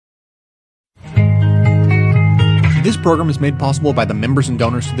This program is made possible by the members and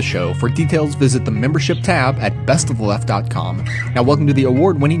donors to the show. For details, visit the membership tab at bestoftheleft.com. Now, welcome to the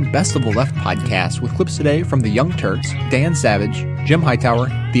award-winning Best of the Left podcast, with clips today from the Young Turks, Dan Savage, Jim Hightower,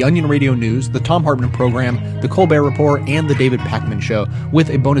 the Onion Radio News, the Thom Hartmann Program, the Colbert Report, and the David Pakman Show, with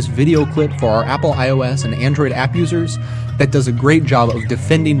a bonus video clip for our Apple, iOS, and Android app users that does a great job of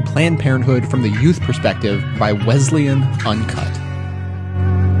defending Planned Parenthood from the youth perspective by Wesleyan Uncut.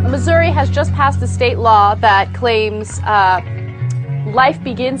 Missouri has just passed a state law that claims life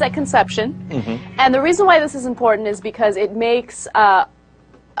begins at conception. And the reason why this is important is because it makes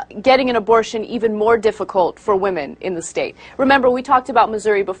getting an abortion even more difficult for women in the state. Remember, we talked about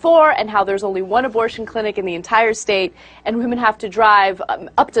Missouri before and how there's only one abortion clinic in the entire state, and women have to drive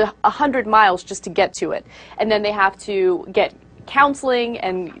up to 100 miles just to get to it. And then they have to get counseling,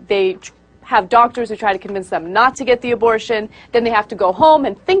 and they have doctors who try to convince them not to get the abortion. Then they have to go home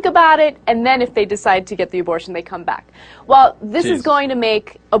and think about it, and then if they decide to get the abortion, they come back. Well, this is going to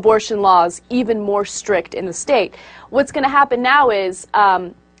make abortion laws even more strict in the state. What's going to happen now is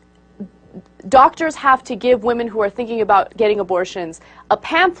doctors have to give women who are thinking about getting abortions a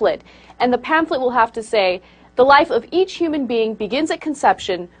pamphlet, and the pamphlet will have to say, the life of each human being begins at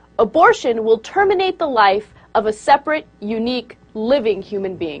conception. Abortion will terminate the life of a separate, unique, living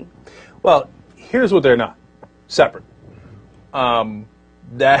human being. Well, here's what they're not. Separate. That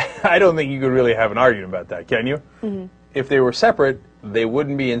I don't think you could really have an argument about that, can you? If they were separate, they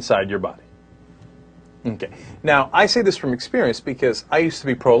wouldn't be inside your body. Okay. Now, I say this from experience because I used to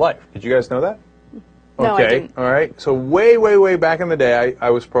be pro-life. Did you guys know that? No, I didn't. All right. So way, way, way back in the day,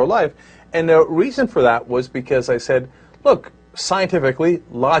 I was pro-life. And the reason for that was because I said, look, scientifically,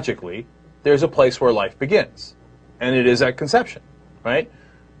 logically, there's a place where life begins. And it is at conception, right?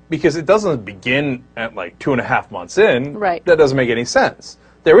 Because it doesn't begin at like 2.5 months in. Right. That doesn't make any sense.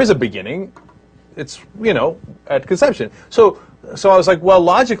 There is a beginning. It's, at conception. So I was like, well,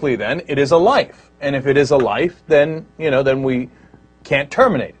 logically then, it is a life. And if it is a life, then, then we can't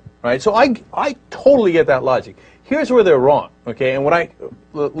terminate it, right? So I totally get that logic. Here's where they're wrong, okay? And what I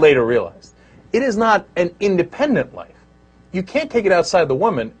later realized. It is not an independent life. You can't take it outside the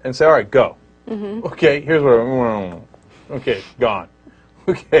woman and say, all right, go. Okay, here's what okay, gone.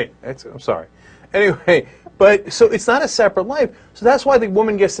 Okay, I'm sorry. Anyway, but so it's not a separate life. So that's why the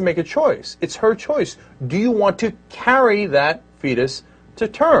woman gets to make a choice. It's her choice. Do you want to carry that fetus to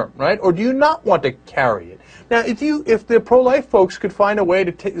term, right? Or do you not want to carry it? Now, if the pro-life folks could find a way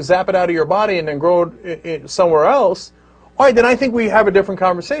to zap it out of your body and then grow it somewhere else, all right, then I think we have a different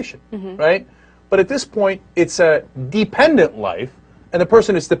conversation, right? But at this point, it's a dependent life, and the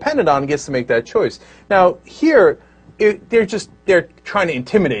person it's dependent on gets to make that choice. Now, here, they're trying to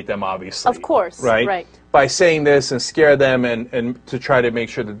intimidate them, obviously. Of course, right. By saying this and scare them and to try to make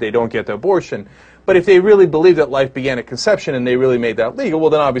sure that they don't get the abortion. But if they really believe that life began at conception and they really made that legal, well,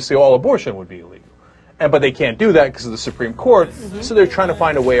 then obviously all abortion would be illegal. But they can't do that because of the Supreme Court, so they're trying to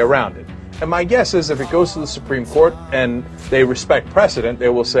find a way around it. And my guess is if it goes to the Supreme Court and they respect precedent, they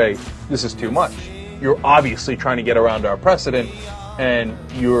will say, this is too much. You're obviously trying to get around our precedent, and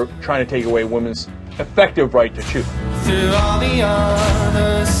you're trying to take away women's effective right to choose. Through all the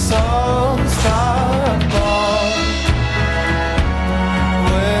other souls got born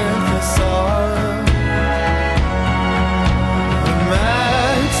with the soil, the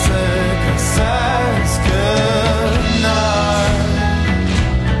Mexican says goodnight.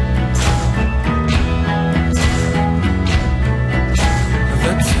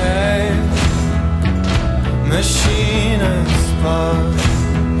 The tape machine is buzzed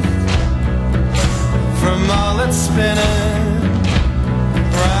from all its spinning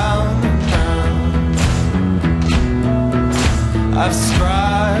round and round. I've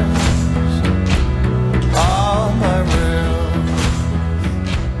scratched all my real.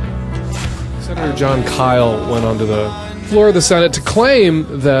 Senator Jon Kyl went onto the floor of the Senate to claim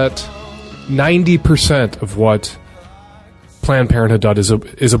that 90% of what Planned Parenthood does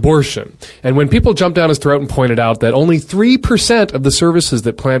is abortion. And when people jumped down his throat and pointed out that only 3% of the services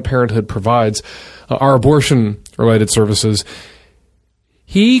that Planned Parenthood provides are abortion-related services,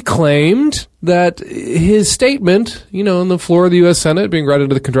 he claimed that his statement, on the floor of the U.S. Senate, being read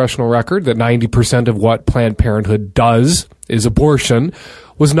into the congressional record, that 90% of what Planned Parenthood does is abortion,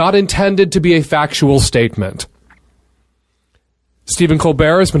 was not intended to be a factual statement. Stephen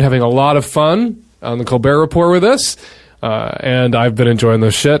Colbert has been having a lot of fun on the Colbert Report with us. And I've been enjoying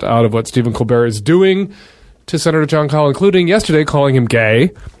the shit out of what Stephen Colbert is doing to Senator Jon Kyl, including yesterday calling him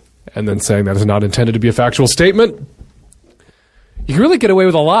gay, and then saying that is not intended to be a factual statement. You can really get away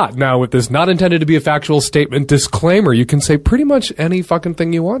with a lot now with this not intended to be a factual statement disclaimer. You can say pretty much any fucking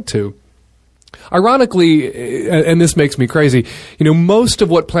thing you want to. Ironically, and this makes me crazy, most of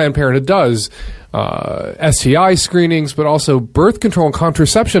what Planned Parenthood does, STI screenings, but also birth control and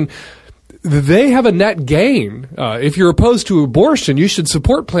contraception, they have a net gain. If you're opposed to abortion, you should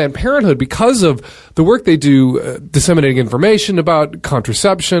support Planned Parenthood because of the work they do disseminating information about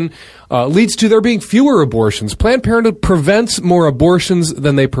contraception, leads to there being fewer abortions. Planned Parenthood prevents more abortions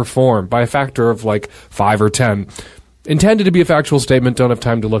than they perform by a factor of like 5 or 10. Intended to be a factual statement, don't have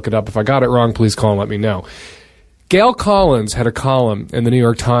time to look it up. If I got it wrong, please call and let me know. Gail Collins had a column in the New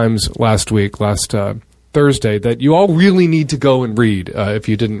York Times last Thursday that you all really need to go and read. If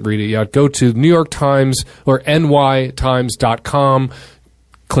you didn't read it yet, go to New York Times or nytimes.com,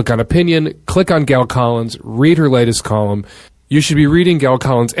 click on opinion, click on Gail Collins, read her latest column. You should be reading Gail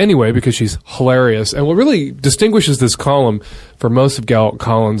Collins anyway because she's hilarious. And what really distinguishes this column from most of Gail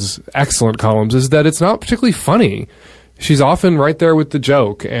Collins' excellent columns is that it's not particularly funny. She's often right there with the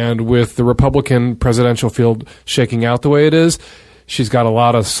joke, and with the Republican presidential field shaking out the way it is, she's got a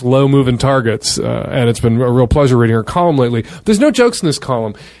lot of slow-moving targets, and it's been a real pleasure reading her column lately. There's no jokes in this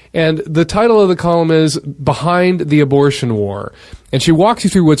column, and the title of the column is Behind the Abortion War. And she walks you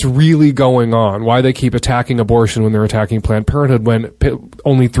through what's really going on, why they keep attacking abortion when they're attacking Planned Parenthood, when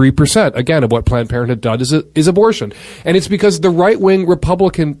only 3%, again, of what Planned Parenthood does is abortion. And it's because the right-wing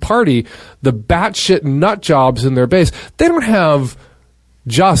Republican Party, the batshit nut jobs in their base, they don't have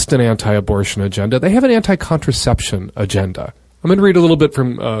just an anti-abortion agenda. They have an anti-contraception agenda. I'm going to read a little bit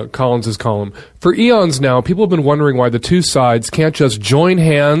from Collins' column. For eons now, people have been wondering why the two sides can't just join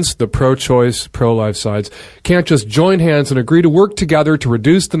hands, the pro-choice, pro-life sides, can't just join hands and agree to work together to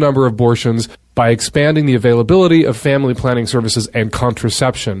reduce the number of abortions by expanding the availability of family planning services and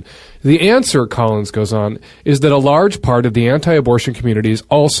contraception. The answer, Collins goes on, is that a large part of the anti-abortion community is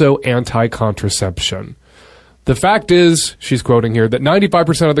also anti-contraception. The fact is, she's quoting here, that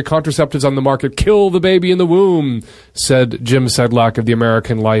 95% of the contraceptives on the market kill the baby in the womb, said Jim Sedlak of the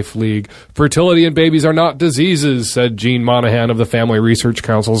American Life League. Fertility and babies are not diseases, said Gene Monahan of the Family Research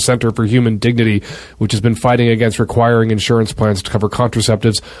Council's Center for Human Dignity, which has been fighting against requiring insurance plans to cover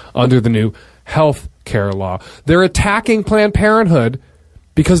contraceptives under the new health care law. They're attacking Planned Parenthood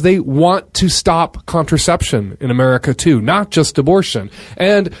because they want to stop contraception in America too, not just abortion.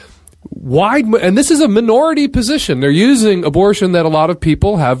 And this is a minority position. They're using abortion that a lot of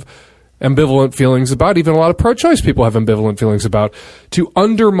people have ambivalent feelings about, even a lot of pro-choice people have ambivalent feelings about, to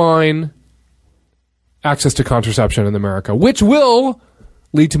undermine access to contraception in America, which will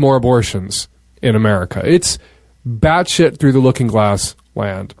lead to more abortions in America. It's batshit through the looking glass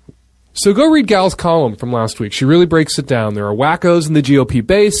land. So go read Gal's column from last week. She really breaks it down. There are wackos in the GOP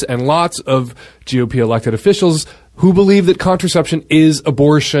base and lots of GOP elected officials who believe that contraception is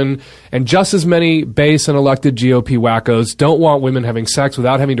abortion, and just as many base and elected GOP wackos don't want women having sex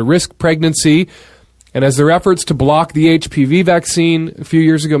without having to risk pregnancy. And as their efforts to block the HPV vaccine a few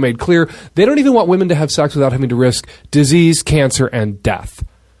years ago made clear, they don't even want women to have sex without having to risk disease, cancer, and death.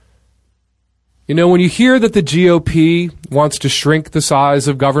 When you hear that the GOP wants to shrink the size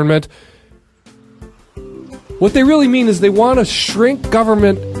of government, what they really mean is they want to shrink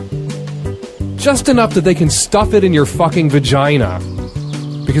government just enough that they can stuff it in your fucking vagina,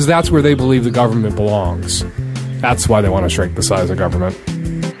 because that's where they believe the government belongs. That's why they want to shrink the size of government.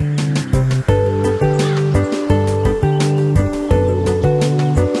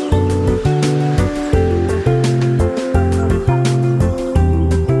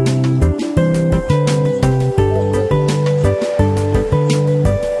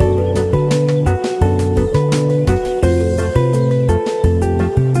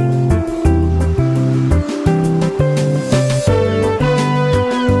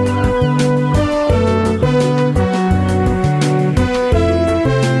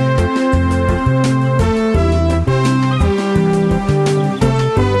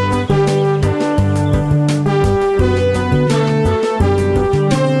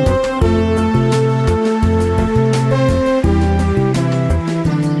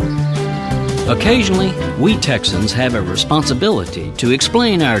 Occasionally, we Texans have a responsibility to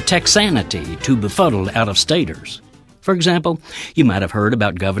explain our Texanity to befuddled out-of-staters. For example, you might have heard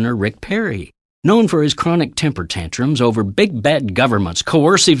about Governor Rick Perry, known for his chronic temper tantrums over big bad government's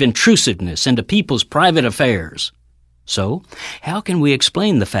coercive intrusiveness into people's private affairs. So, how can we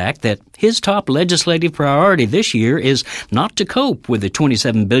explain the fact that his top legislative priority this year is not to cope with the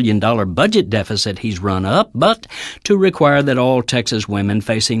 $27 billion budget deficit he's run up, but to require that all Texas women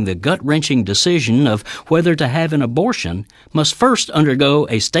facing the gut-wrenching decision of whether to have an abortion must first undergo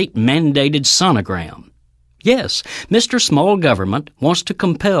a state-mandated sonogram? Yes, Mr. Small Government wants to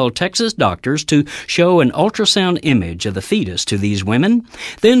compel Texas doctors to show an ultrasound image of the fetus to these women,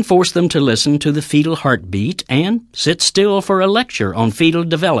 then force them to listen to the fetal heartbeat and sit still for a lecture on fetal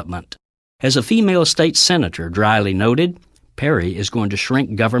development. As a female state senator dryly noted, Perry is going to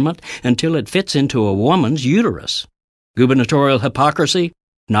shrink government until it fits into a woman's uterus. Gubernatorial hypocrisy?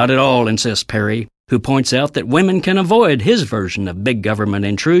 Not at all, insists Perry, who points out that women can avoid his version of big government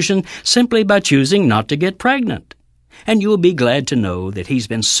intrusion simply by choosing not to get pregnant. And you'll be glad to know that he's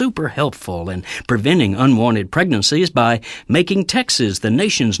been super helpful in preventing unwanted pregnancies by making Texas the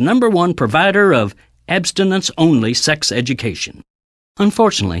nation's #1 provider of abstinence-only sex education.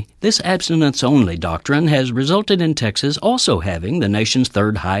 Unfortunately, this abstinence-only doctrine has resulted in Texas also having the nation's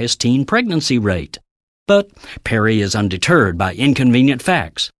 3rd highest teen pregnancy rate. But Perry is undeterred by inconvenient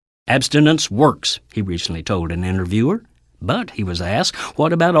facts. Abstinence works, he recently told an interviewer. But, he was asked,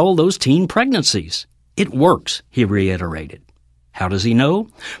 what about all those teen pregnancies? It works, he reiterated. How does he know?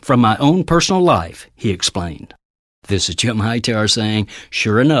 From my own personal life, he explained. This is Jim Hightower saying,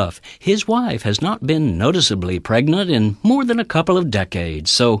 sure enough, his wife has not been noticeably pregnant in more than a couple of decades,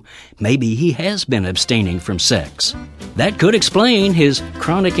 so maybe he has been abstaining from sex. That could explain his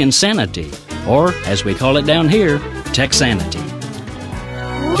chronic insanity, or, as we call it down here, Texanity.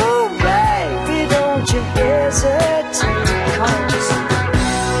 Ooh, baby, don't you hesitate, 'cause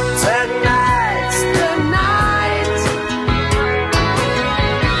tonight's the night.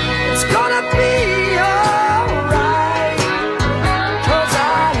 It's gonna be alright, 'cause I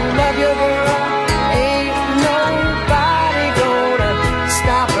love you, girl. Ain't nobody gonna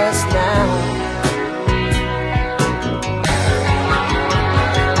stop us now.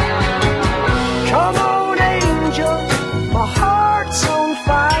 Come on, angel, my heart's on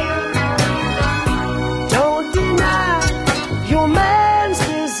fire. Don't deny your man's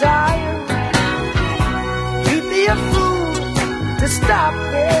desire. You'd be a fool to stop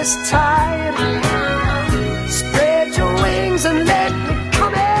this tide. Spread your wings and let me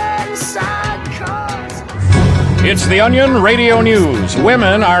come inside, 'cause It's the Onion Radio News.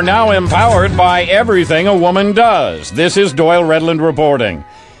 Women are now empowered by everything a woman does. This is Doyle Redland reporting.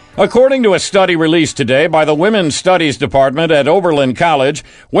 According to a study released today by the Women's Studies Department at Oberlin College,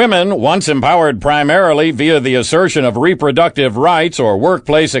 women, once empowered primarily via the assertion of reproductive rights or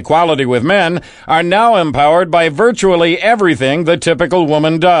workplace equality with men, are now empowered by virtually everything the typical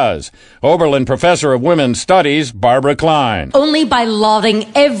woman does. Oberlin Professor of Women's Studies, Barbara Klein. Only by lauding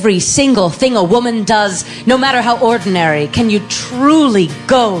every single thing a woman does, no matter how ordinary, can you truly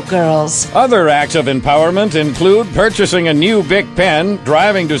go, girls. Other acts of empowerment include purchasing a new Bic pen,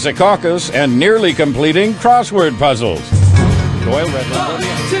 driving to Secaucus, and nearly completing crossword puzzles. Doyle Redland.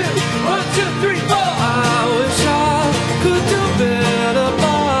 1, 2, 3, 4. I wish I could do better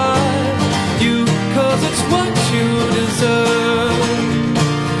by you, 'cause it's what you deserve.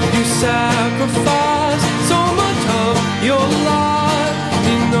 You sacrifice so much of your life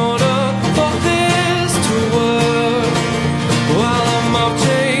in order for this to work. While I'm off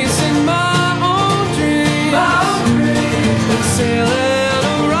chasing my own dreams and sailing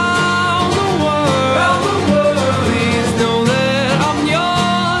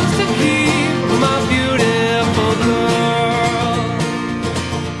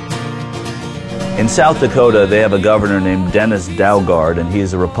In South Dakota, they have a governor named Dennis Daugaard, and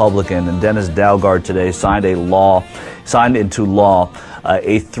he's a Republican. And Dennis Daugaard today signed into law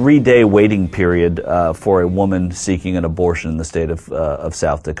a 3-day waiting period for a woman seeking an abortion in the state of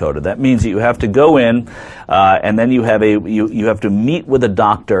South Dakota. That means that you have to go in, and then you have to meet with a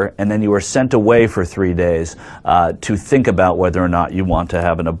doctor, and then you are sent away for 3 days to think about whether or not you want to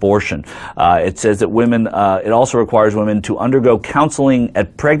have an abortion. It says that women. It also requires women to undergo counseling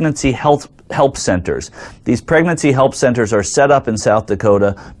at pregnancy help centers. These pregnancy help centers are set up in South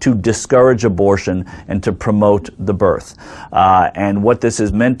Dakota to discourage abortion and to promote the birth. And what this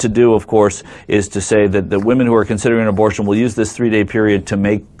is meant to do, of course, is to say that the women who are considering an abortion will use this 3-day period to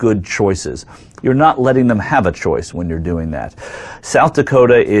make good choices. You're not letting them have a choice when you're doing that. South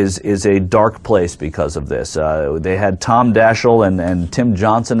Dakota is a dark place because of this. They had Tom Daschle and Tim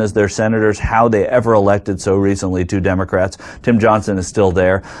Johnson as their senators. How they ever elected so recently 2 Democrats. Tim Johnson is still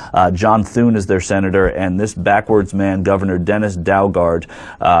there. John Thune is their senator, and this backwards man, Governor Dennis Daugaard,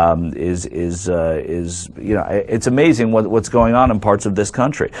 is it's amazing what's going on in parts of this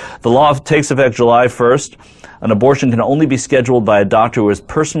country. The law takes effect July 1st. An abortion can only be scheduled by a doctor who has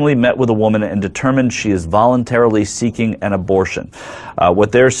personally met with a woman and determined she is voluntarily seeking an abortion.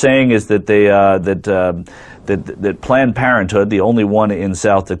 What they're saying is that that Planned Parenthood, the only one in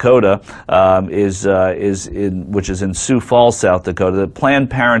South Dakota, which is in Sioux Falls, South Dakota, that Planned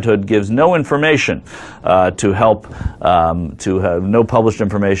Parenthood gives no information to help, no published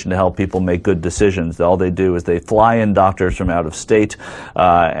information to help people make good decisions. All they do is they fly in doctors from out of state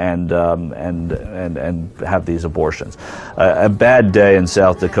and have these abortions. A bad day in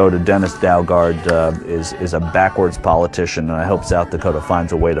South Dakota. Dennis Daugaard is a backwards politician, and I hope South Dakota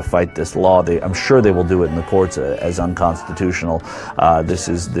finds a way to fight this law. I'm sure they will do it in the courts as unconstitutional. This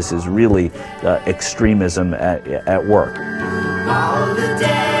is really extremism at work. All the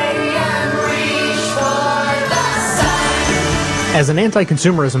day and reach for the sun. As an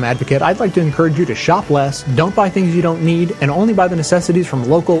anti-consumerism advocate, I'd like to encourage you to shop less, don't buy things you don't need, and only buy the necessities from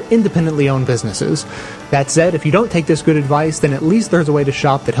local, independently owned businesses. That said, if you don't take this good advice, then at least there's a way to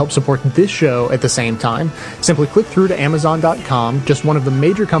shop that helps support this show at the same time. Simply click through to Amazon.com, just one of the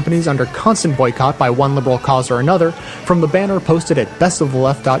major companies under constant boycott by one liberal cause or another, from the banner posted at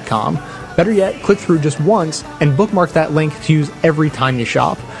bestoftheleft.com. Better yet, click through just once and bookmark that link to use every time you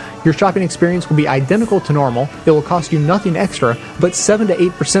shop. Your shopping experience will be identical to normal, it will cost you nothing extra, but 7 to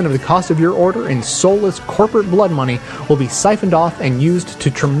 8% of the cost of your order in soulless corporate blood money will be siphoned off and used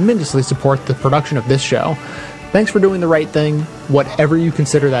to tremendously support the production of this show. Thanks for doing the right thing, whatever you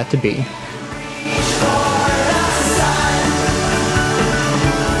consider that to be.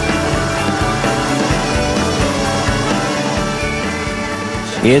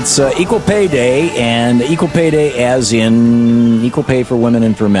 It's Equal Pay Day, and Equal Pay Day as in equal pay for women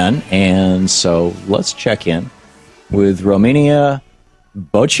and for men. And so let's check in with Romania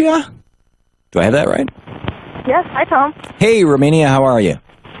Boccia. Do I have that right? Yes. Hi, Tom. Hey, Romania, how are you?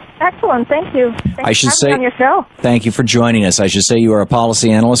 Excellent. Thank you. I should say, on your show. Thank you for joining us. I should say you are a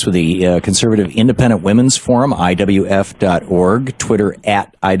policy analyst with the Conservative Independent Women's Forum, IWF.org, Twitter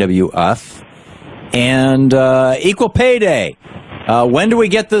at IWF, and Equal Pay Day. When do we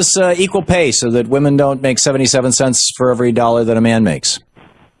get this equal pay so that women don't make 77 cents for every dollar that a man makes?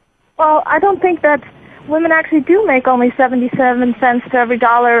 Well, I don't think that women actually do make only 77 cents to every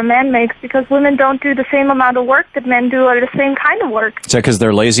dollar a man makes, because women don't do the same amount of work that men do, or the same kind of work. Is that because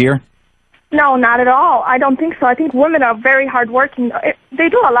they're lazier? No, not at all. I don't think so. I think women are very hardworking. They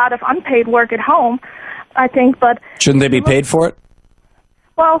do a lot of unpaid work at home, I think, but... Shouldn't they be paid for it?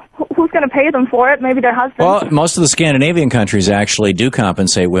 Well, who's going to pay them for it? Maybe their husbands. Well, most of the Scandinavian countries actually do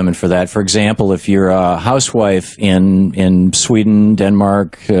compensate women for that. For example, if you're a housewife in Sweden,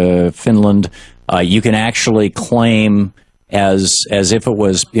 Denmark, Finland, you can actually claim as if it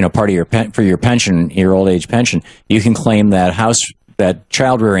was part of your for your pension, your old age pension. You can claim that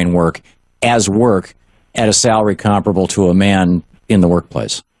child rearing work as work at a salary comparable to a man in the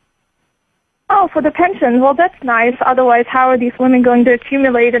workplace. Oh, for the pension. Well, that's nice. Otherwise, how are these women going to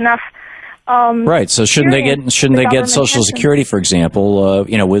accumulate enough? Right. So shouldn't they get Social Security, for example?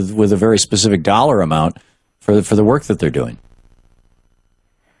 With a very specific dollar amount for the work that they're doing.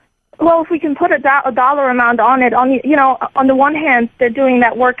 Well, if we can put a dollar amount on it, on the one hand, they're doing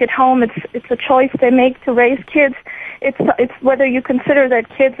that work at home. It's a choice they make to raise kids. It's whether you consider that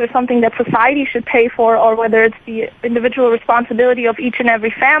kids are something that society should pay for, or whether it's the individual responsibility of each and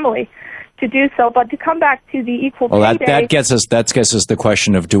every family to do so. But to come back to the equal pay day, that gets us the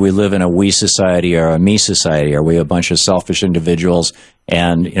question of, do we live in a we society or a me society? Are we a bunch of selfish individuals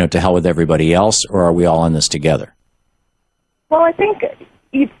and to hell with everybody else, or are we all in this together? Well, I think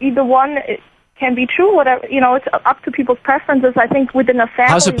either one can be true. Whatever, it's up to people's preferences. I think within a family.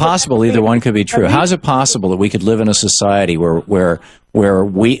 How's it possible either one could be true? How's it possible that we could live in a society where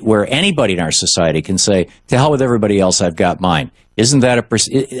anybody in our society can say, to hell with everybody else, I've got mine? Isn't that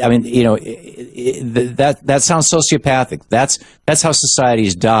that sounds sociopathic. That's how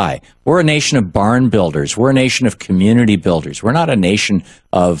societies die. We're a nation of barn builders. We're a nation of community builders. We're not a nation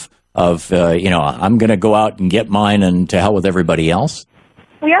of I'm going to go out and get mine and to hell with everybody else.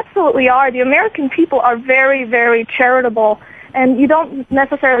 We absolutely are. The American people are very, very charitable, and you don't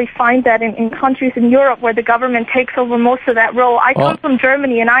necessarily find that in countries in Europe where the government takes over most of that role. I come from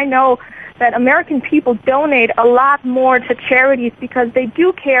Germany, and I know that American people donate a lot more to charities because they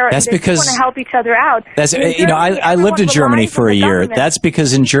do care and they want to help each other out. I lived in Germany for a year. That's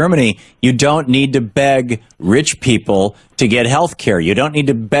because in Germany you don't need to beg rich people to get health care. You don't need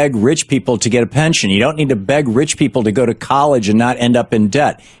to beg rich people to get a pension. You don't need to beg rich people to go to college and not end up in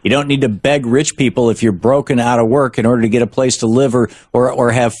debt. You don't need to beg rich people if you're broken out of work in order to get a place to live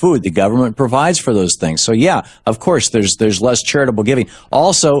or have food. The government provides for those things. So yeah, of course, there's less charitable giving.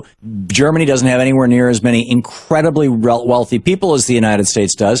 Also, Germany doesn't have anywhere near as many incredibly wealthy people as the United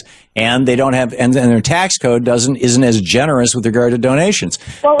States does, and they don't have, and their tax code isn't as generous with regard to donations.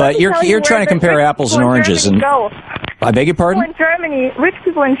 Well, but you're trying to compare apples and oranges. And I beg your pardon? Rich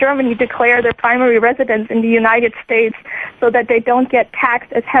people in Germany declare their primary residence in the United States so that they don't get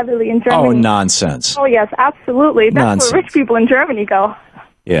taxed as heavily in Germany. Oh, nonsense. Oh, yes, absolutely. That's Nonsense. where rich people in Germany go.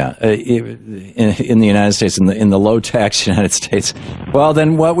 Yeah, in the United States, in the low tax United States. Well,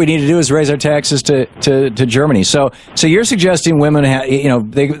 then what we need to do is raise our taxes to Germany. So you're suggesting women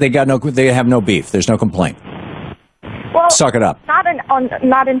they have no beef. There's no complaint. Well, suck it up.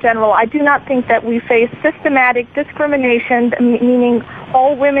 Not in general. I do not think that we face systematic discrimination, meaning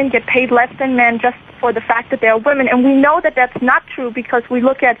all women get paid less than men just for the fact that they are women. And we know that that's not true because we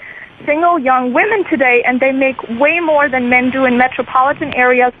look at single young women today, and they make way more than men do in metropolitan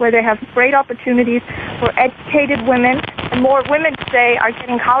areas where they have great opportunities for educated women. And more women today are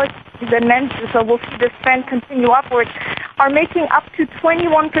getting college than men do, so we'll see this trend continue upwards. Are making up to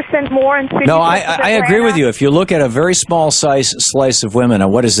 21% more in cities. No, I agree with you. If you look at a very small slice of women,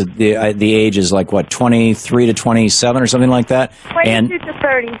 what is it? The age is like what, 23 to 27 or something like that. 22 to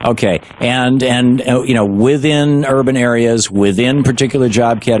 30. Okay, and within urban areas, within particular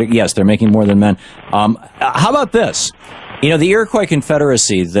job categories, yes, they're making more than men. How about this? The Iroquois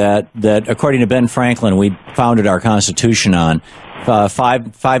Confederacy that according to Ben Franklin we founded our Constitution on.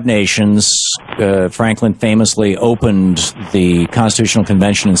 Five nations. Franklin famously opened the Constitutional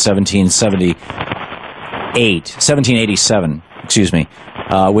Convention in 1787,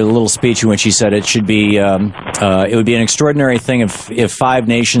 with a little speech in which he said it should be, it would be an extraordinary thing if 5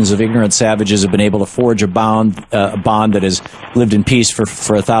 nations of ignorant savages have been able to forge a bond that has lived in peace for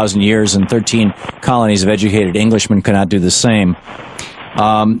 1,000 years, and 13 colonies of educated Englishmen could not do the same.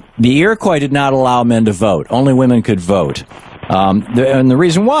 The Iroquois did not allow men to vote. Only women could vote. And the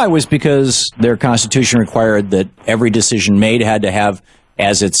reason why was because their constitution required that every decision made had to have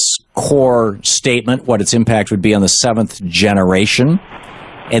as its core statement what its impact would be on the 7th generation,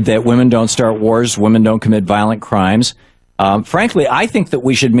 and that women don't start wars, women don't commit violent crimes. Frankly, I think that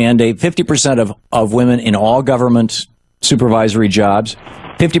we should mandate 50% of women in all government supervisory jobs,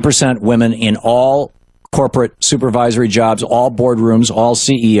 50% women in all corporate supervisory jobs, all boardrooms, all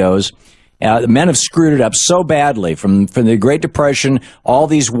CEOs. Men have screwed it up so badly from the Great Depression, all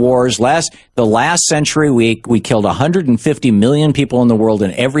these wars. The last century, we killed 150 million people in the world,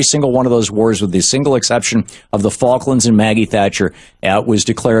 and every single one of those wars, with the single exception of the Falklands and Maggie Thatcher, was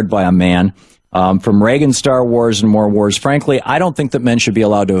declared by a man. From Reagan Star Wars and more wars, frankly, I don't think that men should be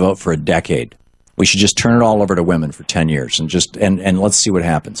allowed to vote for a decade. We should just turn it all over to women for 10 years and let's see what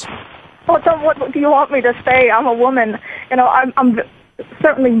happens. Well, so what do you want me to say? I'm a woman. I'm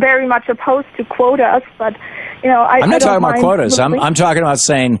certainly very much opposed to quotas, but I'm not talking about quotas. I'm talking about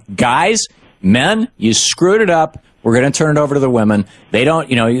saying, guys, men, you screwed it up. We're going to turn it over to the women. They don't,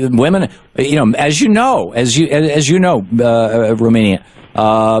 women, as you know, Romania,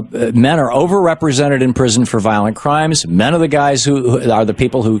 men are overrepresented in prison for violent crimes. Men are the guys who are the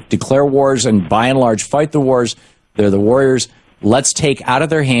people who declare wars and by and large fight the wars. They're the warriors. Let's take out of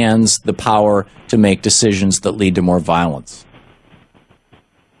their hands the power to make decisions that lead to more violence.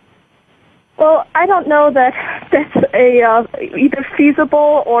 Well, I don't know that that's a either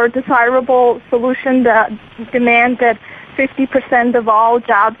feasible or desirable solution that demand that 50% of all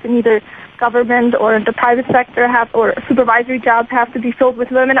jobs in either government or the private sector or supervisory jobs have to be filled with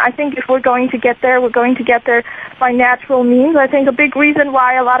women. I think if we're going to get there, we're going to get there by natural means. I think a big reason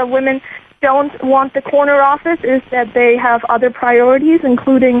why a lot of women don't want the corner office is that they have other priorities,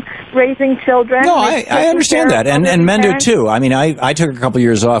 including raising children. No, I understand that, and men do too. I mean, I took a couple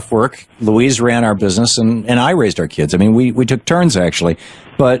years off work. Louise ran our business, and I raised our kids. I mean, we took turns actually.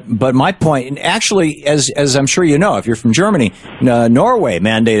 But my point, actually, as I'm sure you know, if you're from Germany, Norway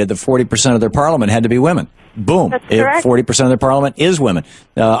mandated that 40% of their parliament had to be women. Boom. 40% of their parliament is women.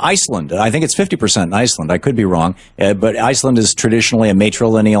 Iceland, I think it's 50% in Iceland. I could be wrong. But Iceland is traditionally a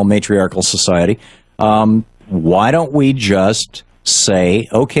matrilineal, matriarchal society. Why don't we just say,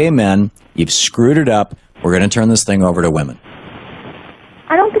 okay, men, you've screwed it up. We're going to turn this thing over to women.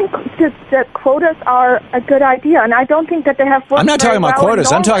 I don't think that quotas are a good idea, and I don't think that they have worked. I'm not talking about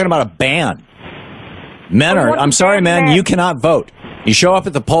quotas. I'm talking about a ban. I'm sorry, men, you cannot vote. You show up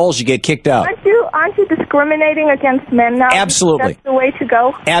at the polls, you get kicked out. Aren't you discriminating against men now? Absolutely. That's the way to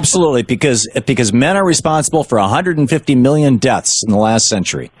go. Absolutely, because men are responsible for 150 million deaths in the last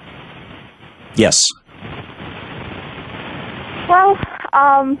century. Yes. Well,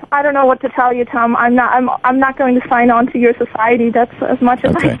 I don't know what to tell you, Tom. I'm not going to sign on to your society. That's as much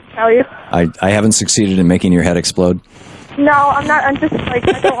as I can tell you. I haven't succeeded in making your head explode. No, I'm not. I'm just like,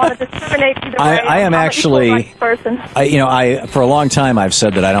 I don't want to discriminate either way. I am actually, I'm an equal rights person. for a long time I've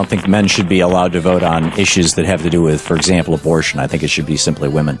said that I don't think men should be allowed to vote on issues that have to do with, for example, abortion. I think it should be simply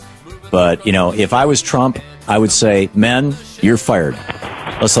women. But, if I was Trump, I would say, men, you're fired.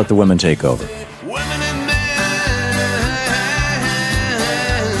 Let's let the women take over.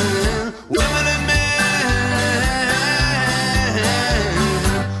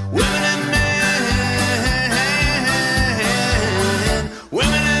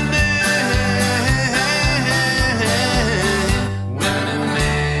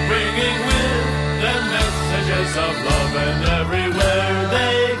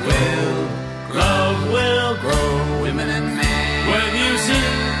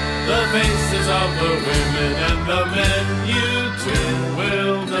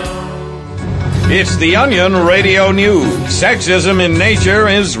 It's the Onion Radio News. Sexism in nature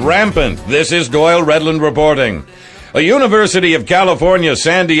is rampant. This is Doyle Redland reporting. A University of California,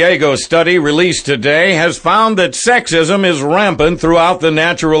 San Diego study released today has found that sexism is rampant throughout the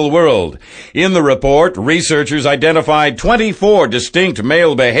natural world. In the report, researchers identified 24 distinct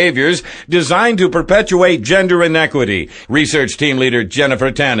male behaviors designed to perpetuate gender inequity. Research team leader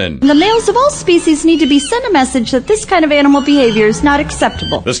Jennifer Tannen. The males of all species need to be sent a message that this kind of animal behavior is not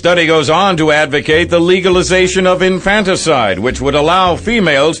acceptable. The study goes on to advocate the legalization of infanticide, which would allow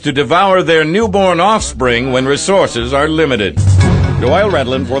females to devour their newborn offspring when resources are limited. Doyle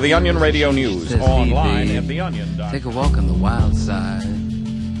Redland for the Onion Radio News. Online at theonion.com. Take a walk on the wild side.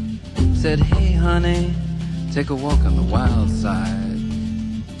 Said, hey honey, take a walk on the wild side.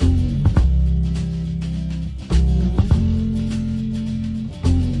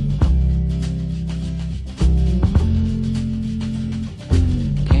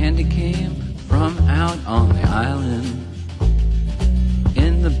 Candy came from out on the island.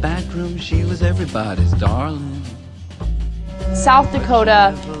 In the back room she was everybody's darling. South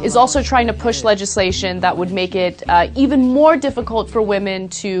Dakota is also trying to push legislation that would make it even more difficult for women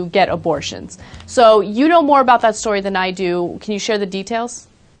to get abortions. So you know more about that story than I do. Can you share the details?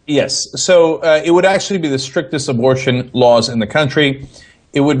 Yes. So it would actually be the strictest abortion laws in the country.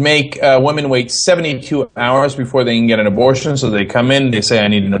 It would make women wait 72 hours before they can get an abortion. So they come in, they say, I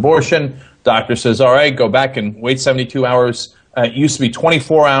need an abortion. Doctor says, all right, go back and wait 72 hours. It used to be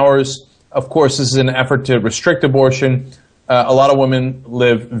 24 hours. Of course, this is an effort to restrict abortion. A lot of women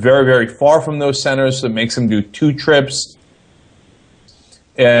live very, very far from those centers, so it makes them do 2 trips.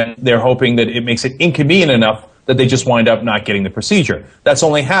 And they're hoping that it makes it inconvenient enough that they just wind up not getting the procedure. That's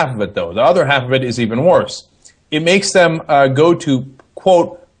only half of it, though. The other half of it is even worse. It makes them go to,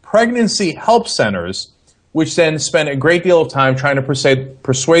 quote, pregnancy help centers, which then spend a great deal of time trying to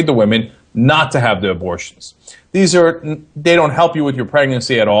persuade the women not to have the abortions. They don't help you with your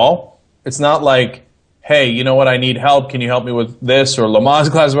pregnancy at all. It's not like, hey, you know what, I need help, can you help me with this, or Lamaze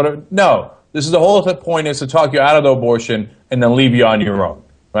class, whatever. No, this is the whole point is to talk you out of the abortion and then leave you on your own,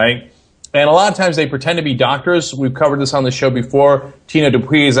 right? And a lot of times they pretend to be doctors. We've covered this on the show before. Tina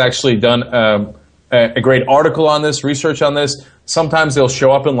Dupuis has actually done a great article on this, research on this. Sometimes they'll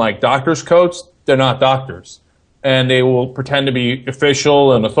show up in like doctor's coats. They're not doctors. And they will pretend to be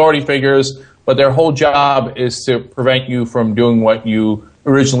official and authority figures, but their whole job is to prevent you from doing what you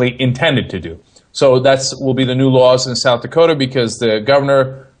originally intended to do. So that's will be the new laws in South Dakota because the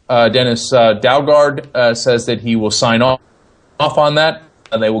governor, Dennis Daugaard, says that he will sign off on that,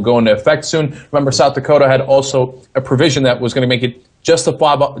 and they will go into effect soon. Remember, South Dakota had also a provision that was going to make it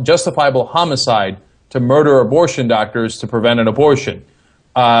justifiable homicide to murder abortion doctors to prevent an abortion.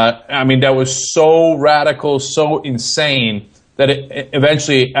 I mean, that was so radical, so insane that it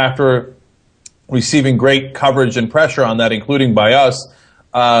eventually, after receiving great coverage and pressure on that, including by us,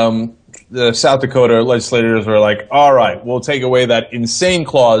 the South Dakota legislators were like, all right, we'll take away that insane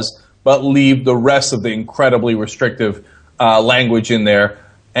clause, but leave the rest of the incredibly restrictive language in there.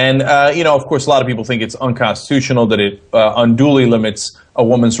 And, of course, a lot of people think it's unconstitutional, that it unduly limits a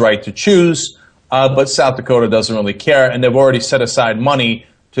woman's right to choose. But South Dakota doesn't really care, and they've already set aside money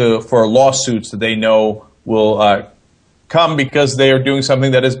for lawsuits that they know will come because they are doing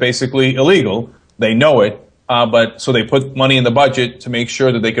something that is basically illegal. They know it. But so they put money in the budget to make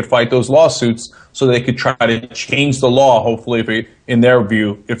sure that they could fight those lawsuits so they could try to change the law, hopefully, in their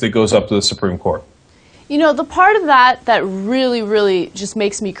view, if it goes up to the Supreme Court. You know, the part of that that really, really just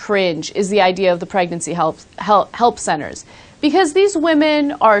makes me cringe is the idea of the pregnancy help centers. Because these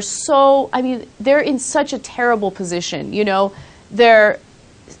women are so, I mean, they're in such a terrible position, you know. They're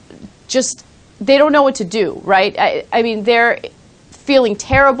just, they don't know what to do, right? I mean, they're feeling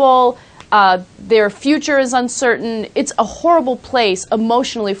terrible. Their future is uncertain. It's a horrible place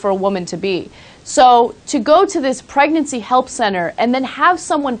emotionally for a woman to be. So to go to this pregnancy help center and then have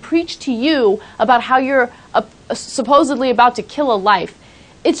someone preach to you about how you're supposedly about to kill a life,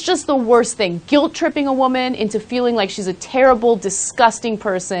 it's just the worst thing. Guilt-tripping a woman into feeling like she's a terrible, disgusting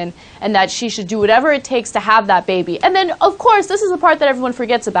person and that she should do whatever it takes to have that baby. And then, of course, this is the part that everyone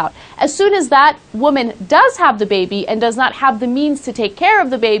forgets about. As soon as that woman does have the baby and does not have the means to take care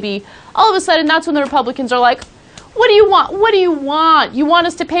of the baby, all of a sudden that's when the Republicans are like, what do you want? What do you want? You want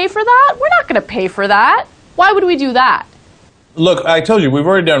us to pay for that? We're not going to pay for that. Why would we do that? Look, I told you, we've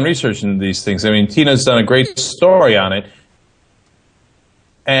already done research into these things. I mean, Tina's done a great story on it.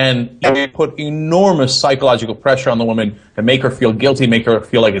 And they put enormous psychological pressure on the woman to make her feel guilty, make her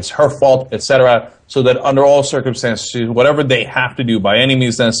feel like it's her fault, etc., so that under all circumstances, whatever they have to do by any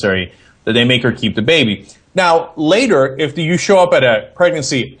means necessary, that they make her keep the baby. Now, later, if you show up at a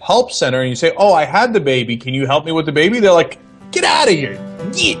pregnancy help center and you say, oh, I had the baby, can you help me with the baby? They're like, get out of here.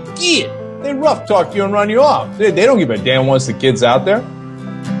 Get. They rough talk you and run you off. They don't give a damn once the kid's out there.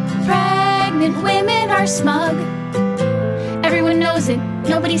 Pregnant women are smug. Everyone knows it,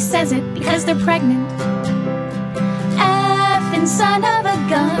 nobody says it because they're pregnant. Effing son of a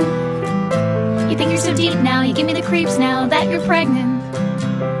gun. You think you're so deep now, you give me the creeps now that you're pregnant.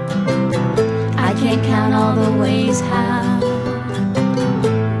 I can't count all the ways how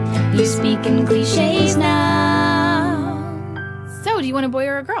you speak in cliches now. So, do you want a boy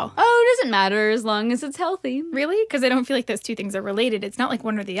or a girl? Oh, it doesn't matter as long as it's healthy. Really? Because I don't feel like those two things are related. It's not like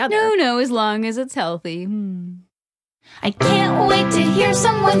one or the other. No, as long as it's healthy. I can't wait to hear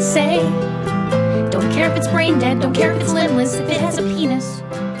someone say, don't care if it's brain dead, don't care if it's limbless, if it has a penis.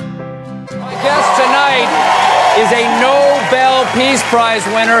 My guest tonight is a Nobel Peace Prize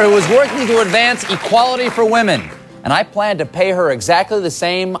winner who is working to advance equality for women. And I plan to pay her exactly the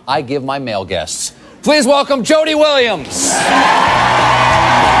same I give my male guests. Please welcome Jody Williams.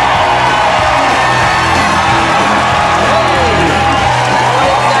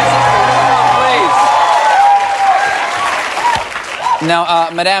 Now,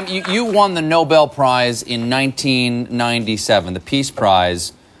 Madame, you won the Nobel Prize in 1997, the Peace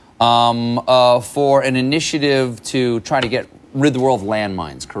Prize, for an initiative to try to get rid of the world of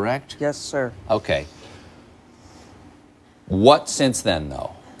landmines, correct? Yes, sir. Okay. What since then,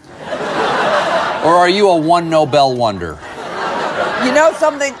 though? Or are you a one Nobel wonder? You know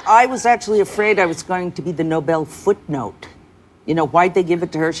something? I was actually afraid I was going to be the Nobel footnote. You know, why'd they give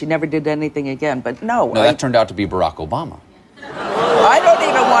it to her? She never did anything again. But no. No, that turned out to be Barack Obama. I don't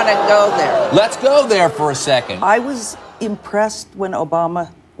even want to go there. Let's go there for a second. I was impressed when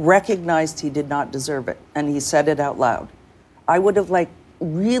Obama recognized he did not deserve it, and he said it out loud. I would have,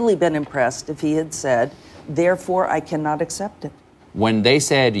 really been impressed if he had said, therefore, I cannot accept it. When they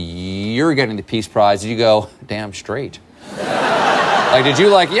said, you're getting the Peace Prize, did you go, damn straight? Did you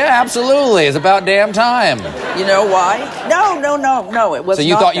yeah, absolutely, it's about damn time. You know why? No, it was So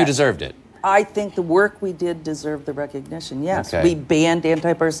you not thought you that. deserved it? I think the work we did deserved the recognition, yes. Okay. We banned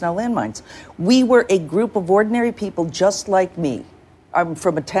anti-personnel landmines. We were a group of ordinary people just like me. I'm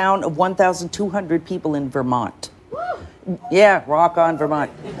from a town of 1,200 people in Vermont. Yeah, rock on,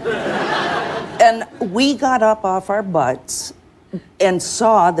 Vermont. And we got up off our butts and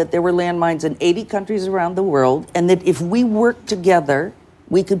saw that there were landmines in 80 countries around the world, and that if we worked together,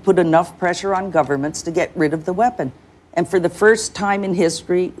 we could put enough pressure on governments to get rid of the weapon. And for the first time in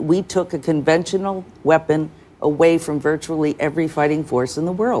history, we took a conventional weapon away from virtually every fighting force in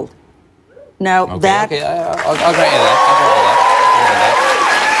the world. Now, Okay, that... okay, I'll grant you that.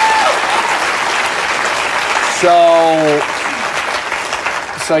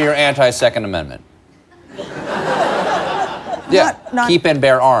 So you're anti-Second Amendment? Yeah, keep and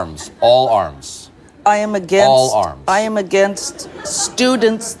bear arms, all arms. I am against... All arms. I am against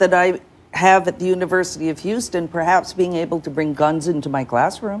students that I have at the University of Houston perhaps being able to bring guns into my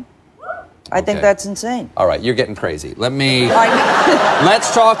classroom. I think that's insane. All right, you're getting crazy.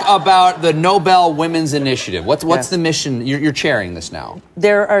 Let's talk about the Nobel Women's Initiative. What's the mission? You're chairing this now.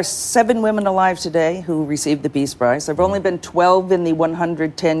 There are 7 women alive today who received the Peace Prize. There have only been 12 in the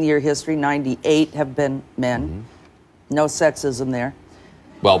 110-year history. 98 have been men. No sexism there.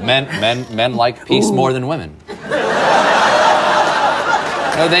 Well, men like peace more than women.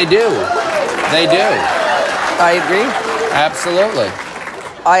 No, they do. They do. I agree. Absolutely.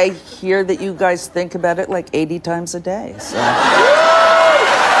 I hear that you guys think about it like 80 times a day. So.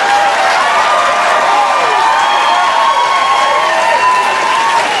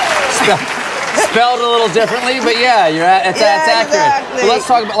 Spelled a little differently, but yeah, that's accurate. Exactly. But let's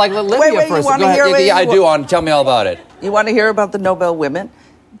talk about like Libya wait, first. you wanna Go ahead. hear Yeah, I do. Tell me all about it. You want to hear about the Nobel women?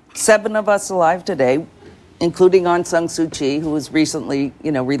 7 of us alive today, including Aung San Suu Kyi, who was recently,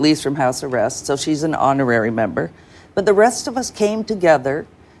 released from house arrest. So she's an honorary member. But the rest of us came together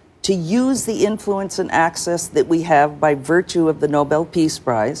to use the influence and access that we have by virtue of the Nobel Peace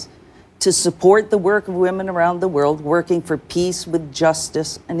Prize to support the work of women around the world working for peace with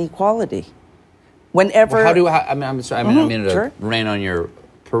justice and equality. Whenever... Well, I'm sorry, I mean, I mean to rain on your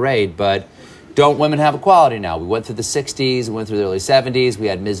parade, but don't women have equality now? We went through the 60s, we went through the early 70s, we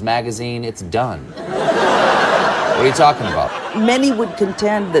had Ms. Magazine, it's done. What are you talking about? Many would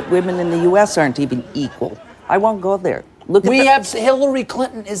contend that women in the U.S. aren't even equal. I won't go there. We have Hillary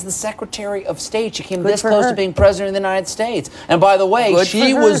Clinton is the Secretary of State. She came this close to being President of the United States. And by the way,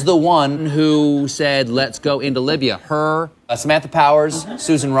 she was the one who said, let's go into Libya. Her, Samantha Powers,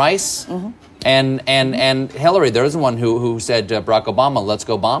 Susan Rice, and Hillary. There was the one who said, Barack Obama, let's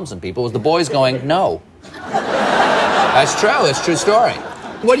go bomb some people. It was the boys going, no. That's true. It's a true story.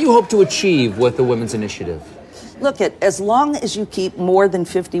 What do you hope to achieve with the Women's Initiative? Look, as long as you keep more than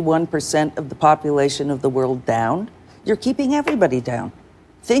 51% of the population of the world down, you're keeping everybody down.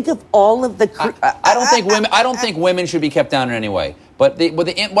 Think of all of the... I don't think women should be kept down in any way. But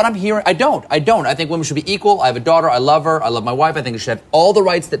what I'm hearing, I don't. I think women should be equal. I have a daughter. I love her. I love my wife. I think they should have all the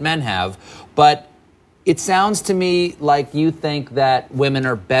rights that men have. But it sounds to me like you think that women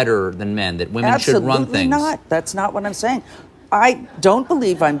are better than men, that women should run things. Absolutely not. That's not what I'm saying. I don't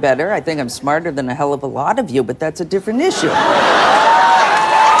believe I'm better. I think I'm smarter than a hell of a lot of you, but that's a different issue.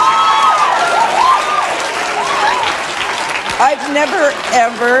 I've never,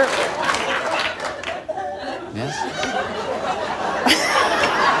 ever... Yes?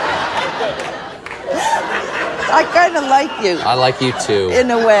 I kind of like you. I like you too. In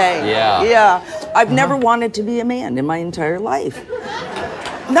a way. Yeah. Yeah. I've never wanted to be a man in my entire life.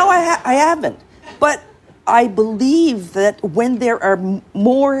 No, I haven't. But I believe that when there are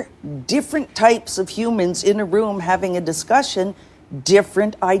more different types of humans in a room having a discussion,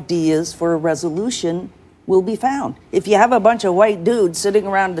 different ideas for a resolution will be found. If you have a bunch of white dudes sitting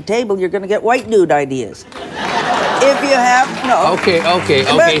around the table, you're going to get white dude ideas. If you have, no. Okay.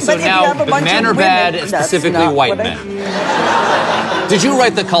 So now, men are bad, specifically white men. Did you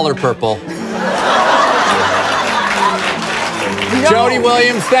write The Color Purple? No. Jody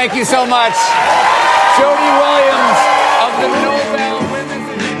Williams, thank you so much. Jody Williams of the Nobel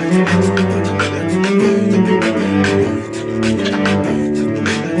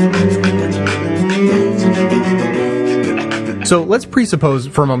So let's presuppose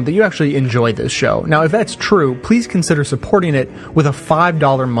for a moment that you actually enjoy this show. Now, if that's true, please consider supporting it with a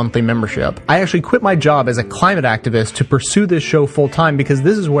 $5 monthly membership. I actually quit my job as a climate activist to pursue this show full time because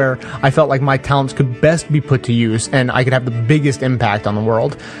this is where I felt like my talents could best be put to use and I could have the biggest impact on the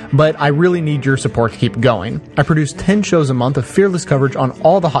world. But I really need your support to keep going. I produce 10 shows a month of fearless coverage on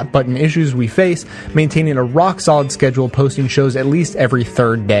all the hot button issues we face, maintaining a rock solid schedule, posting shows at least every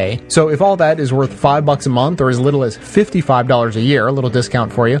third day. So if all that is worth $5 a month or as little as $55 a year, a little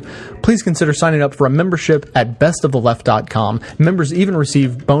discount for you, please consider signing up for a membership at bestoftheleft.com. Members even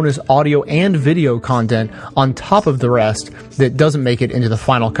receive bonus audio and video content on top of the rest that doesn't make it into the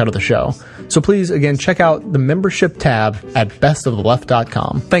final cut of the show. So please, again, check out the membership tab at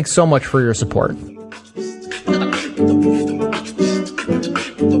bestoftheleft.com. Thanks so much for your support.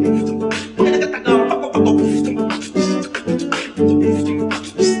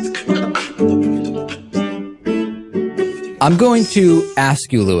 I'm going to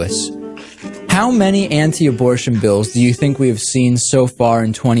ask you, Lewis, how many anti-abortion bills do you think we have seen so far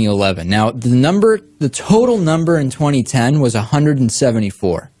in 2011? Now, the total number in 2010 was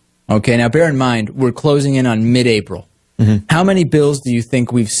 174. Okay, now bear in mind, we're closing in on mid-April. Mm-hmm. How many bills do you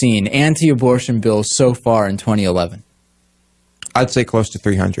think we've seen, anti-abortion bills, so far in 2011? I'd say close to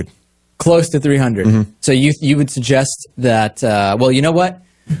 300. Close to 300. Mm-hmm. So you would suggest that, well, you know what?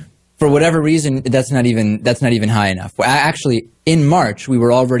 For whatever reason, that's not even high enough. Actually, in March, we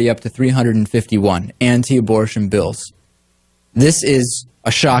were already up to 351 anti-abortion bills. This is a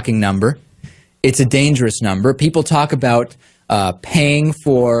shocking number. It's a dangerous number. People talk about paying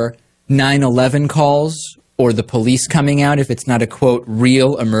for 9/11 calls or the police coming out if it's not a, quote,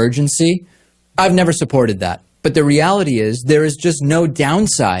 real emergency. I've never supported that. But the reality is there is just no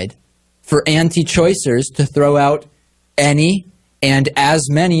downside for anti-choicers to throw out any and as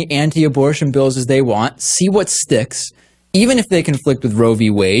many anti-abortion bills as they want, see what sticks, even if they conflict with Roe v.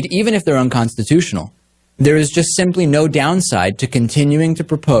 Wade, even if they're unconstitutional, there is just simply no downside to continuing to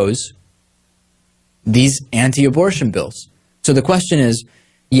propose these anti-abortion bills. So the question is,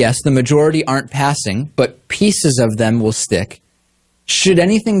 yes, the majority aren't passing, but pieces of them will stick. Should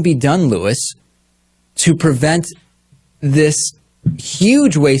anything be done, Lewis, to prevent this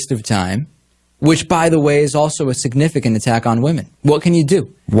huge waste of time, which, by the way, is also a significant attack on women? What can you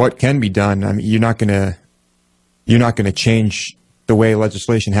do? What can be done? I mean, you're not going to change the way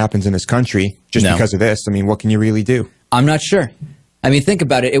legislation happens in this country just because of this. I mean, what can you really do? I'm not sure. I mean, think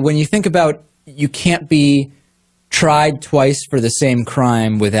about it. When you think about you can't be tried twice for the same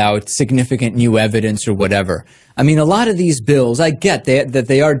crime without significant new evidence or whatever. I mean, a lot of these bills, I get that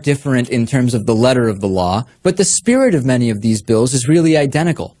they are different in terms of the letter of the law, but the spirit of many of these bills is really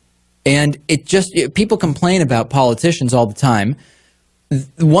identical. And people complain about politicians all the time.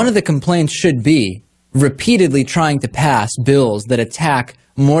 One of the complaints should be repeatedly trying to pass bills that attack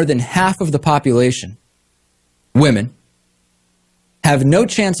more than half of the population, women, have no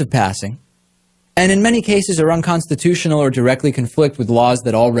chance of passing, and in many cases are unconstitutional or directly conflict with laws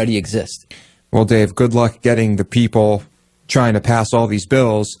that already exist. Well, Dave, good luck getting the people trying to pass all these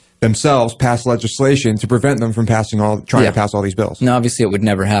bills themselves pass legislation to prevent them from trying to pass all these bills. No, obviously it would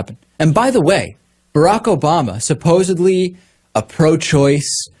never happen. And by the way, Barack Obama, supposedly a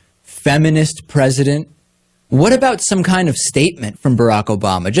pro-choice, feminist president, what about some kind of statement from Barack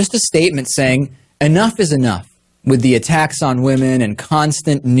Obama? Just a statement saying, enough is enough with the attacks on women and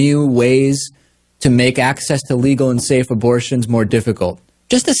constant new ways to make access to legal and safe abortions more difficult.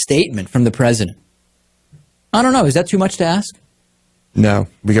 Just a statement from the president. I don't know. Is that too much to ask? No.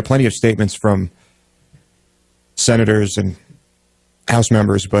 We get plenty of statements from senators and House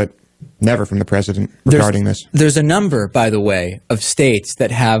members, but never from the president regarding this. There's a number, by the way, of states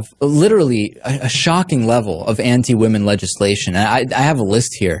that have literally a shocking level of anti-women legislation. And I have a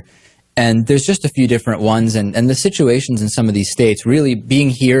list here. And there's just a few different ones, and the situations in some of these states, really being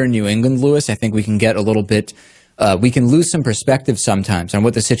here in New England, Lewis, I think we can get a little bit, we can lose some perspective sometimes on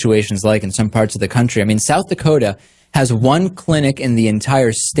what the situation's like in some parts of the country. I mean, South Dakota has one clinic in the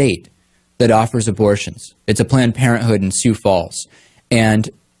entire state that offers abortions. It's a Planned Parenthood in Sioux Falls. And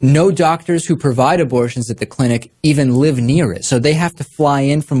no doctors who provide abortions at the clinic even live near it, so they have to fly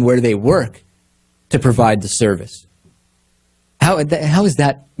in from where they work to provide the service. How is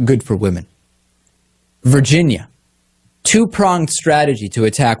that good for women? Virginia, two-pronged strategy to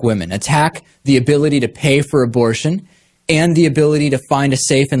attack women. Attack the ability to pay for abortion and the ability to find a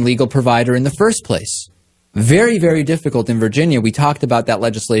safe and legal provider in the first place. Very, very difficult in Virginia. We talked about that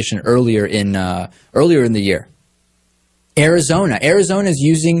legislation earlier in the year. Arizona is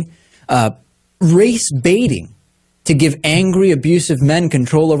using race baiting to give angry, abusive men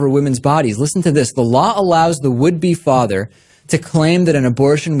control over women's bodies. Listen to this. The law allows the would-be father to claim that an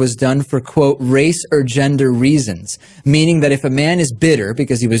abortion was done for, quote, race or gender reasons, meaning that if a man is bitter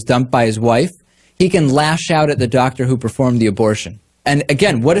because he was dumped by his wife, he can lash out at the doctor who performed the abortion. And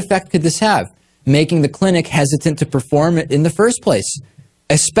again, what effect could this have? Making the clinic hesitant to perform it in the first place,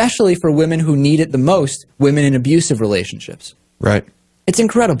 especially for women who need it the most, women in abusive relationships. Right. It's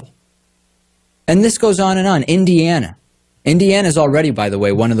incredible. And this goes on and on. Indiana is already, by the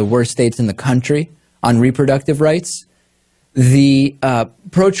way, one of the worst states in the country on reproductive rights. The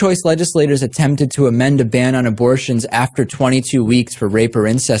pro-choice legislators attempted to amend a ban on abortions after 22 weeks for rape or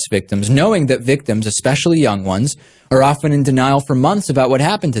incest victims, knowing that victims, especially young ones, are often in denial for months about what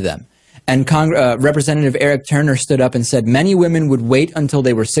happened to them. And Representative Eric Turner stood up and said many women would wait until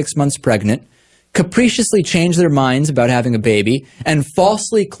they were 6 months pregnant, capriciously change their minds about having a baby, and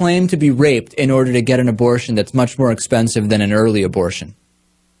falsely claim to be raped in order to get an abortion that's much more expensive than an early abortion.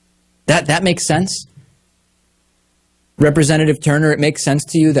 That makes sense? Representative Turner, it makes sense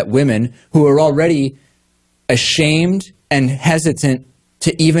to you that women who are already ashamed and hesitant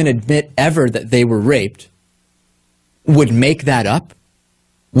to even admit ever that they were raped would make that up?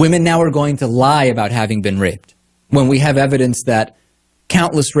 Women now are going to lie about having been raped when we have evidence that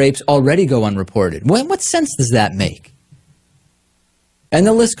countless rapes already go unreported. What sense does that make? And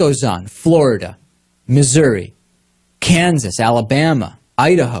the list goes on. Florida, Missouri, Kansas, Alabama,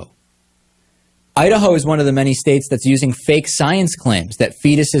 Idaho. Idaho is one of the many states that's using fake science claims that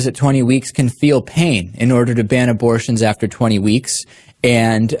fetuses at 20 weeks can feel pain in order to ban abortions after 20 weeks.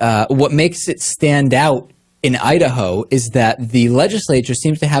 And what makes it stand out in Idaho is that the legislature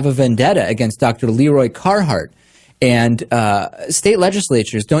seems to have a vendetta against Dr. Leroy Carhart. And state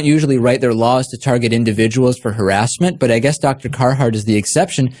legislatures don't usually write their laws to target individuals for harassment, but I guess Dr. Carhart is the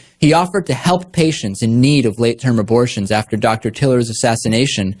exception. He offered to help patients in need of late-term abortions after Dr. Tiller's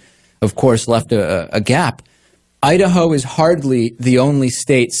assassination, of course, left a gap. Idaho is hardly the only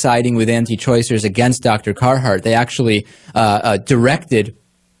state siding with anti-choicers against Dr. Carhart. They actually directed,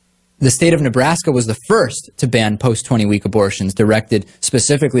 the state of Nebraska was the first to ban post-20-week abortions, directed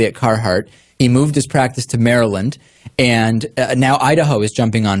specifically at Carhart. He moved his practice to Maryland, and now Idaho is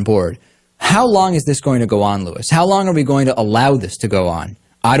jumping on board. How long is this going to go on, Lewis? How long are we going to allow this to go on?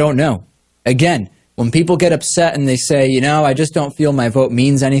 I don't know. Again, when people get upset and they say, you know, I just don't feel my vote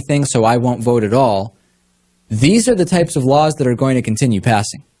means anything, so I won't vote at all, these are the types of laws that are going to continue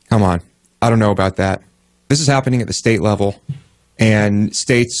passing. Come on. I don't know about that. This is happening at the state level, and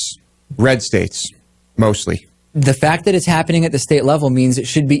states, red states, mostly. The fact that it's happening at the state level means it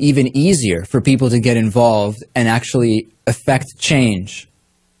should be even easier for people to get involved and actually affect change.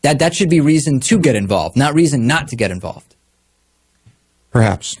 That should be reason to get involved, not reason not to get involved.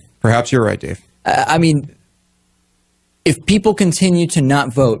 Perhaps. Perhaps you're right, Dave. I mean, if people continue to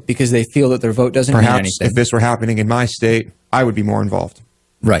not vote because they feel that their vote doesn't mean anything. Perhaps if this were happening in my state, I would be more involved.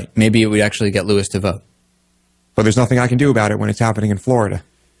 Right. Maybe it would actually get Lewis to vote. But there's nothing I can do about it when it's happening in Florida.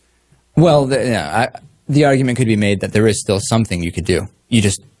 Well, the argument could be made that there is still something you could do. You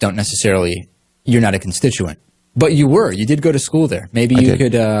just don't necessarily, you're not a constituent. But you were. You did go to school there. Maybe you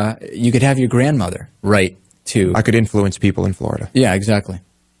could have your grandmother write to... I could influence people in Florida. Yeah, exactly.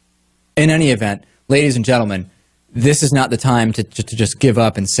 In any event, ladies and gentlemen, this is not the time to just give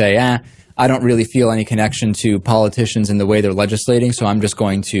up and say, I don't really feel any connection to politicians and the way they're legislating, so I'm just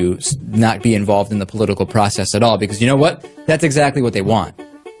going to not be involved in the political process at all. Because you know what? That's exactly what they want.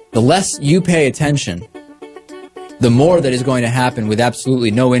 The less you pay attention, the more that is going to happen with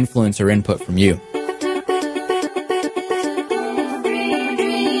absolutely no influence or input from you.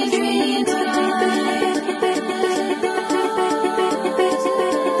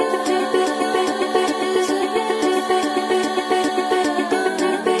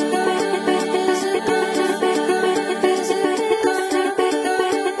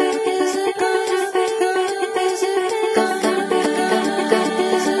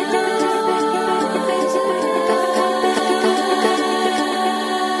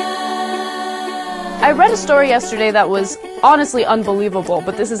 I read a story yesterday that was honestly unbelievable,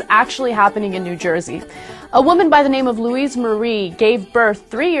 but this is actually happening in New Jersey. A woman by the name of Louise Marie gave birth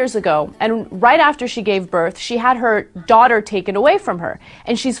 3 years ago, and right after she gave birth, she had her daughter taken away from her,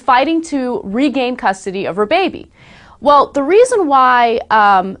 and she's fighting to regain custody of her baby. Well, the reason why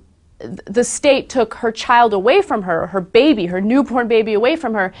the state took her child away from her, her baby, her newborn baby away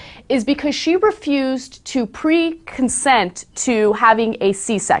from her, is because she refused to pre-consent to having a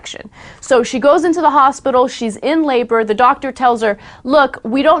C-section. So she goes into the hospital, she's in labor, the doctor tells her, look,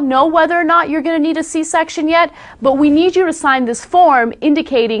 we don't know whether or not you're going to need a C-section yet, but we need you to sign this form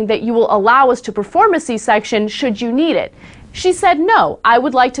indicating that you will allow us to perform a C-section should you need it. She said, no, I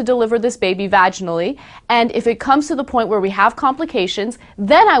would like to deliver this baby vaginally, and if it comes to the point where we have complications,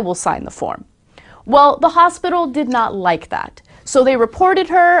 then I will sign the form. Well, the hospital did not like that. So they reported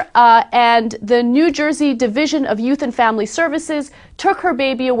her, and the New Jersey Division of Youth and Family Services took her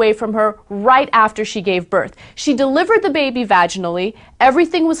baby away from her right after she gave birth. She delivered the baby vaginally,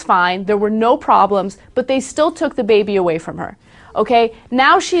 everything was fine, there were no problems, but they still took the baby away from her. Okay,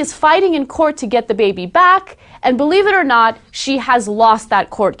 now she is fighting in court to get the baby back, and believe it or not, she has lost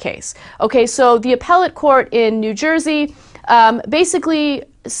that court case. Okay, so the appellate court in New Jersey basically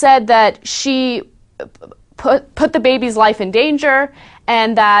said that she put the baby's life in danger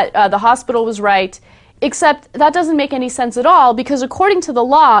and that the hospital was right, except that doesn't make any sense at all because according to the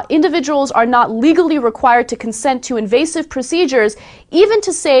law, individuals are not legally required to consent to invasive procedures even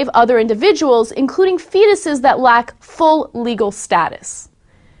to save other individuals, including fetuses that lack full legal status.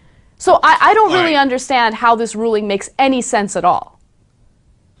 So I don't really understand how this ruling makes any sense at all.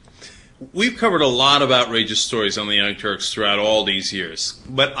 We've covered a lot of outrageous stories on the Young Turks throughout all these years,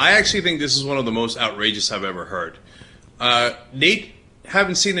 but I actually think this is one of the most outrageous I've ever heard. Nate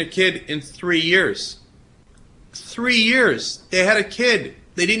haven't seen their kid in 3 years. 3 years. They had a kid.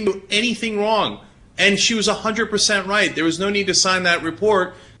 They didn't do anything wrong. And she was 100% right. There was no need to sign that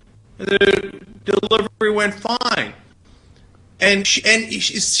report. The delivery went fine. And she didn't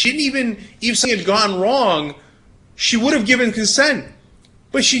even if something had gone wrong, she would have given consent.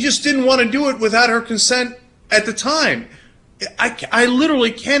 But she just didn't want to do it without her consent at the time. I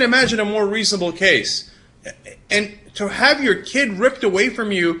literally can't imagine a more reasonable case. And to have your kid ripped away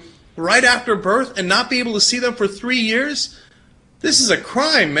from you right after birth and not be able to see them for 3 years, this is a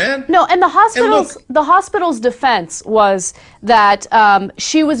crime, man. No, and the hospital's defense was that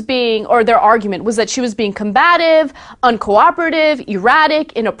she was being, or their argument was that she was being combative, uncooperative,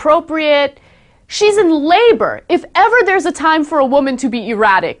 erratic, inappropriate. She's in labor. If ever there's a time for a woman to be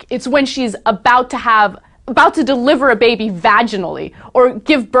erratic, it's when she's about to have, about to deliver a baby vaginally or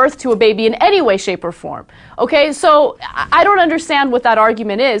give birth to a baby in any way, shape, or form. Okay, so I don't understand what that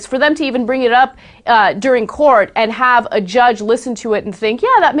argument is. For them to even bring it up during court and have a judge listen to it and think,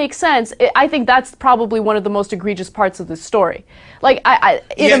 yeah, that makes sense, I think that's probably one of the most egregious parts of this story. Like,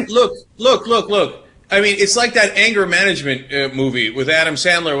 Look. I mean, it's like that anger management movie with Adam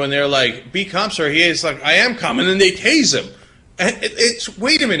Sandler when they're like, be calm, sir. He is like, I am calm. And then they tase him. And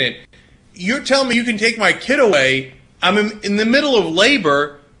wait a minute. You're telling me you can take my kid away. I'm in the middle of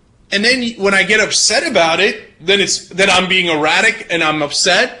labor. And then when I get upset about it, then I'm being erratic and I'm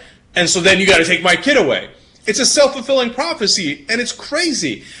upset. And so then you got to take my kid away. It's a self-fulfilling prophecy. And it's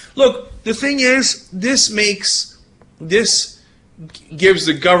crazy. Look, the thing is, this gives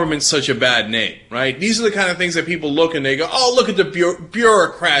the government such a bad name, right? These are the kind of things that people look and they go, oh, look at the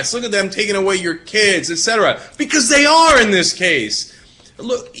bureaucrats, look at them taking away your kids, etc. Because they are in this case.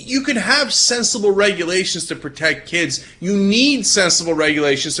 Look, you can have sensible regulations to protect kids. You need sensible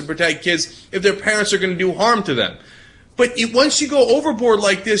regulations to protect kids if their parents are going to do harm to them. But once you go overboard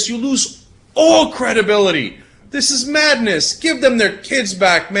like this, you lose all credibility. This is madness. Give them their kids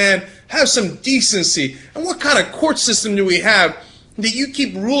back, man. Have some decency. And what kind of court system do we have that you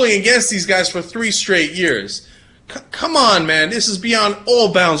keep ruling against these guys for 3 straight years? Come on, man. This is beyond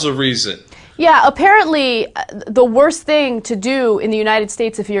all bounds of reason. Yeah, apparently the worst thing to do in the United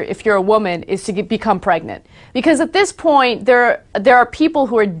States if you're a woman is to become pregnant. Because at this point, there are people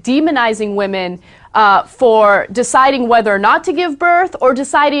who are demonizing women for deciding whether or not to give birth or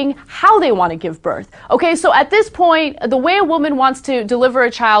deciding how they want to give birth. Okay, so at this point, the way a woman wants to deliver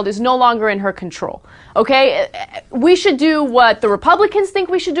a child is no longer in her control. Okay, we should do what the Republicans think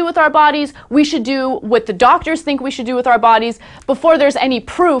we should do with our bodies. We should do what the doctors think we should do with our bodies before there's any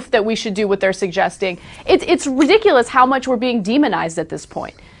proof that we should do what they're suggesting. It's ridiculous how much we're being demonized at this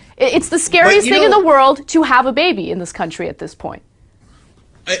point. It's the scariest thing in the world to have a baby in this country at this point.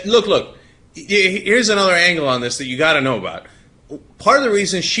 Look. Here's another angle on this that you got to know about. Part of the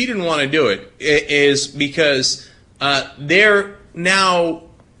reason she didn't want to do it is because they're now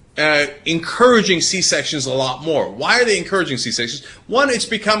encouraging C-sections a lot more. Why are they encouraging C-sections? One, it's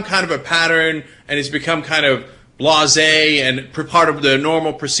become kind of a pattern, and it's become kind of blasé and part of the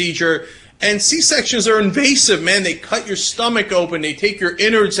normal procedure. And C-sections are invasive, man. They cut your stomach open, they take your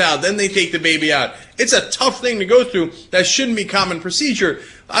innards out, then they take the baby out. It's a tough thing to go through. That shouldn't be common procedure.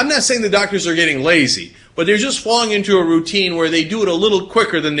 I'm not saying the doctors are getting lazy, but they're just falling into a routine where they do it a little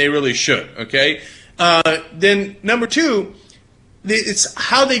quicker than they really should, okay? Then number 2, it's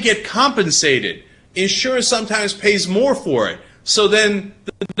how they get compensated. Insurance sometimes pays more for it. So then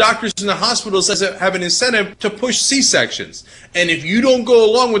the doctors in the hospitals have an incentive to push C-sections. And if you don't go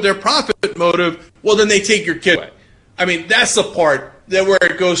along with their profit motive, well, then they take your kid away. I mean, that's the part where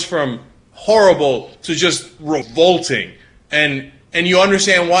it goes from horrible to just revolting. And you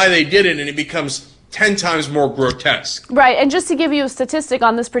understand why they did it, and it becomes 10 times more grotesque. Right, and just to give you a statistic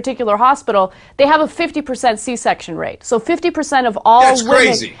on this particular hospital, they have a 50% C-section rate. So 50% of all That's women,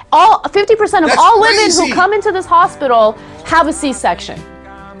 crazy. 50% of That's all crazy. women who come into this hospital have a C-section.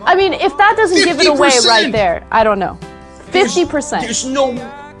 I mean, if that doesn't give it away 50%. right there, I don't know. 50%. There's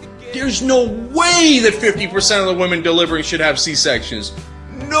no way that 50% of the women delivering should have C-sections.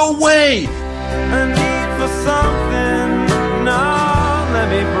 No way. A need for something. No, let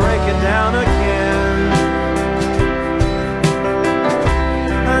me break it down again.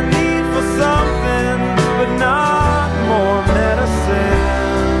 A need for something, but not more medicine.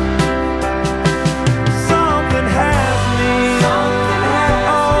 Something has me.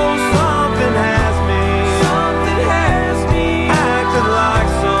 Oh, something has me. Acting like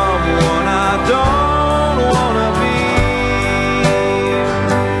someone I don't wanna be.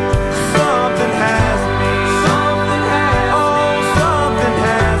 Something has me. Oh, something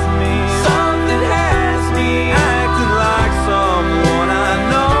has me. Acting like someone I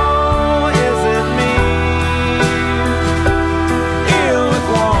know isn't me. Ill with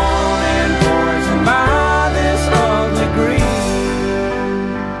want and poisoned by this ugly greed.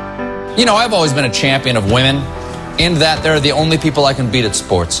 You know, I've always been a champion of women in that they're the only people I can beat at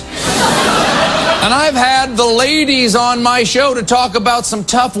sports. And I've had the ladies on my show to talk about some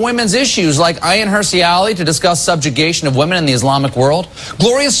tough women's issues, like Ayaan Hirsi Ali to discuss subjugation of women in the Islamic world,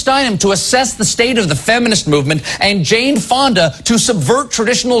 Gloria Steinem to assess the state of the feminist movement, and Jane Fonda to subvert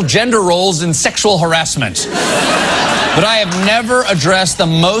traditional gender roles in sexual harassment. But I have never addressed the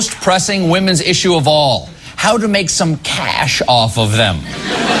most pressing women's issue of all: how to make some cash off of them.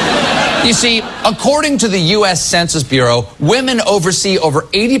 You see, according to the U.S. Census Bureau, women oversee over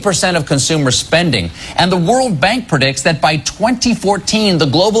 80% of consumer spending, and the World Bank predicts that by 2014, the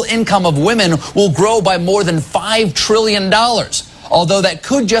global income of women will grow by more than $5 trillion, although that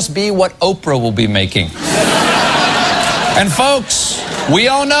could just be what Oprah will be making. And folks, we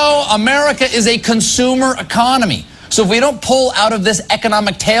all know America is a consumer economy. So if we don't pull out of this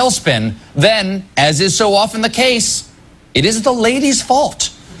economic tailspin, then, as is so often the case, it is the ladies' fault.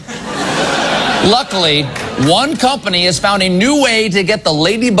 Luckily, one company has found a new way to get the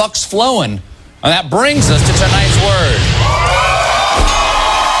lady bucks flowing, and that brings us to tonight's word.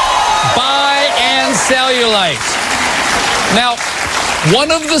 Bi-and-cellulite. Now,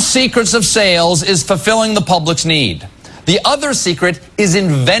 one of the secrets of sales is fulfilling the public's need. The other secret is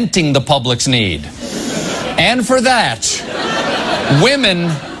inventing the public's need. And for that, women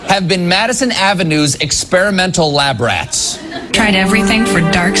have been Madison Avenue's experimental lab rats. Tried everything for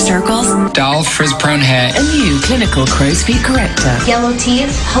dark circles, dull, frizz-prone hair, a new clinical crow's feet corrector. Yellow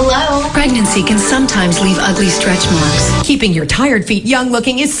teeth, hello. Pregnancy can sometimes leave ugly stretch marks. Keeping your tired feet young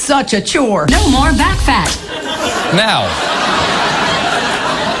looking is such a chore. No more back fat. Now,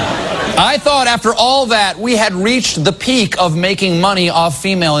 I thought after all that we had reached the peak of making money off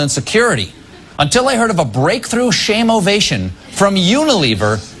female insecurity, until I heard of a breakthrough shame ovation from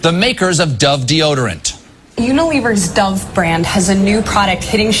Unilever, the makers of Dove deodorant. Unilever's Dove brand has a new product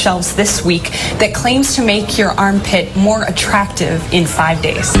hitting shelves this week that claims to make your armpit more attractive in 5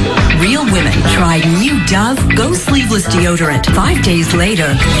 days. Real women tried new Dove Go Sleeveless deodorant. 5 days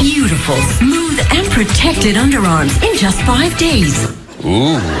later, beautiful, smooth, and protected underarms in just 5 days.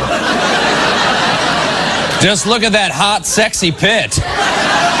 Ooh. Just look at that hot, sexy pit.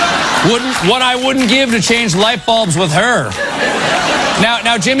 What I wouldn't give to change light bulbs with her.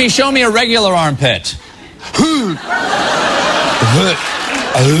 Now, Jimmy, show me a regular armpit.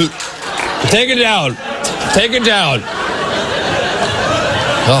 Take it down. Take it down.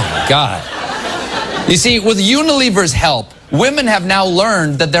 Oh, my God. You see, with Unilever's help, women have now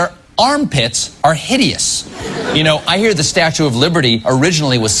learned that their armpits are hideous. You know, I hear the Statue of Liberty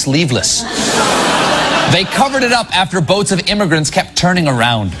originally was sleeveless. They covered it up after boats of immigrants kept turning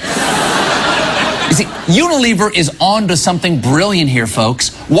around. You see, Unilever is on to something brilliant here,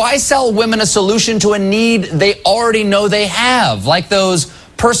 folks. Why sell women a solution to a need they already know they have, like those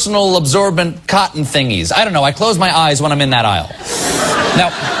personal absorbent cotton thingies? I don't know, I close my eyes when I'm in that aisle.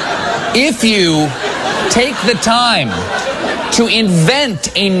 Now, if you take the time to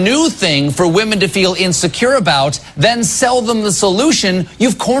invent a new thing for women to feel insecure about, then sell them the solution,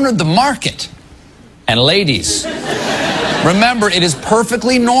 you've cornered the market. And ladies, remember, it is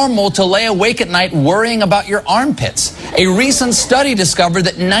perfectly normal to lay awake at night worrying about your armpits. A recent study discovered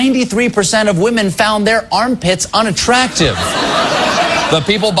that 93% of women found their armpits unattractive. The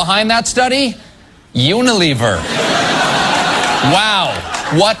people behind that study? Unilever. Wow,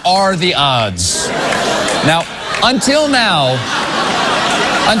 what are the odds? Now, until now,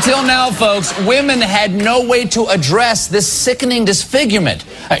 folks, women had no way to address this sickening disfigurement.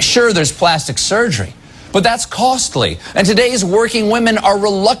 Sure, there's plastic surgery, but that's costly, and today's working women are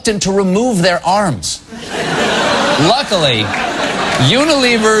reluctant to remove their arms. Luckily,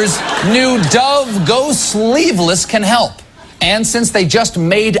 Unilever's new Dove Go Sleeveless can help. And since they just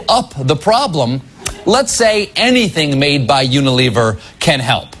made up the problem, let's say anything made by Unilever can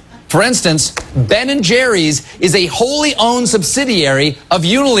help. For instance, Ben & Jerry's is a wholly owned subsidiary of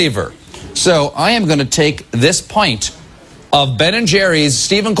Unilever. So I am going to take this pint of Ben & Jerry's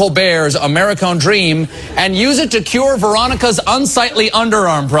Stephen Colbert's American Dream and use it to cure Veronica's unsightly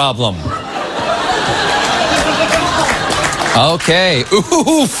underarm problem. Okay.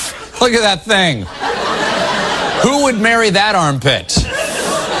 Oof. Look at that thing. Who would marry that armpit?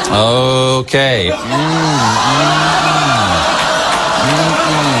 Okay.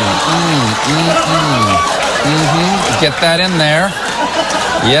 Get that in there.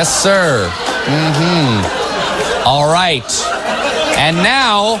 Yes, sir. All right. And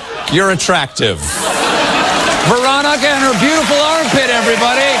now you're attractive. Veronica and her beautiful armpit,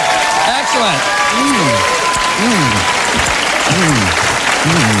 everybody. Excellent.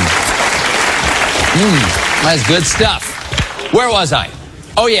 That's good stuff. Where was I?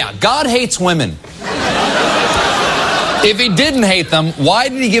 Oh, yeah. God hates women. If he didn't hate them, why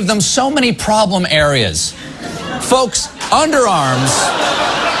did he give them so many problem areas? Folks, underarms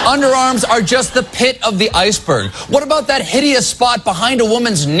are just the pit of the iceberg. What about that hideous spot behind a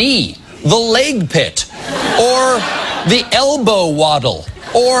woman's knee? The leg pit. Or the elbow waddle.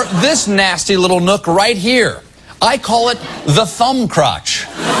 Or this nasty little nook right here. I call it the thumb crotch.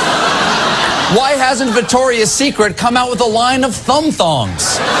 Why hasn't Victoria's Secret come out with a line of thumb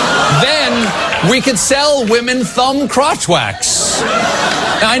thongs? Then we could sell women thumb crotch wax.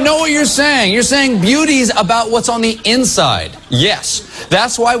 Now, I know what you're saying. You're saying beauty's about what's on the inside. Yes,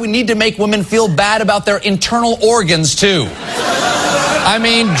 that's why we need to make women feel bad about their internal organs, too. I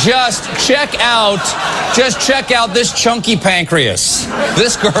mean, just check out this chunky pancreas.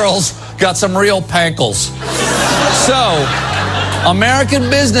 This girl's got some real pankles. So, American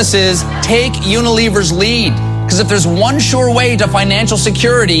businesses take Unilever's lead. Because if there's one sure way to financial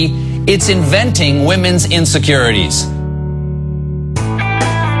security, it's inventing women's insecurities.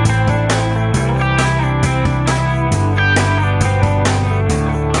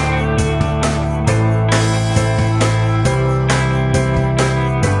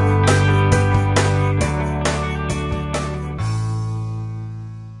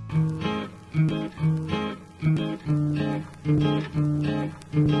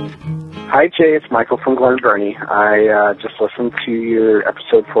 Hi, Jay. It's Michael from Glen Burnie. I just listened to your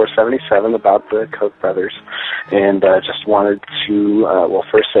episode 477 about the Koch brothers, and just wanted to,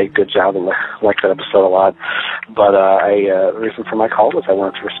 first say good job. I like that episode a lot. But the reason for my call was I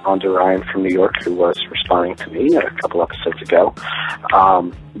wanted to respond to Ryan from New York, who was responding to me a couple episodes ago.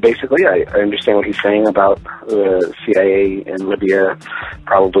 Basically, I understand what he's saying about the CIA in Libya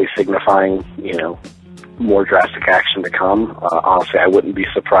probably signifying, more drastic action to come. Honestly, I wouldn't be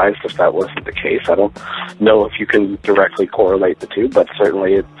surprised if that wasn't the case. I don't know if you can directly correlate the two, but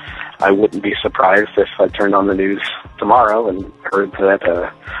certainly I wouldn't be surprised if I turned on the news tomorrow and heard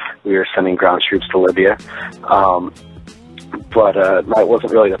that we were sending ground troops to Libya. But that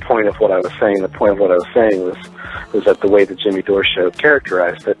wasn't really the point of what I was saying. The point of what I was saying was that the way the Jimmy Dore show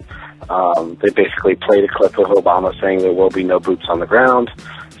characterized it, they basically played a clip of Obama saying there will be no boots on the ground,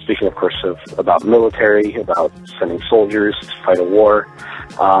 speaking, of course, about military, about sending soldiers to fight a war,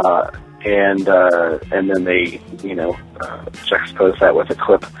 and then they, juxtapose that with a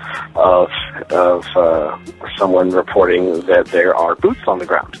clip of someone reporting that there are boots on the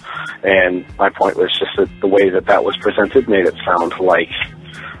ground. And my point was just that the way that was presented made it sound like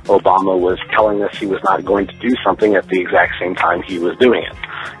Obama was telling us he was not going to do something at the exact same time he was doing it.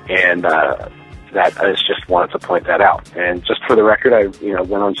 And that I just wanted to point that out. And just for the record, I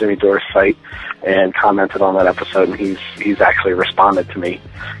went on Jimmy Dore's site and commented on that episode, and he's actually responded to me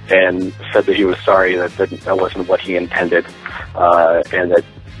and said that he was sorry that wasn't what he intended, and that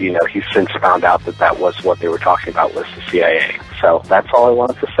he's since found out that was what they were talking about was the CIA. So that's all I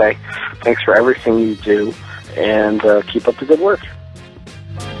wanted to say. Thanks for everything you do, and keep up the good work.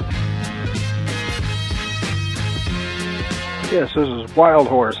 Yes, this is Wild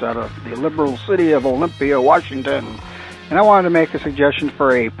Horse out of the liberal city of Olympia, Washington. And I wanted to make a suggestion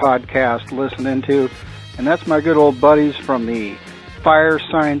for a podcast to listen into, and that's my good old buddies from the Fire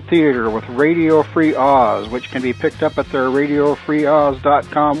Sign Theater with Radio Free Oz, which can be picked up at their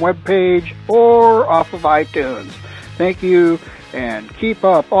RadioFreeOz.com webpage or off of iTunes. Thank you, and keep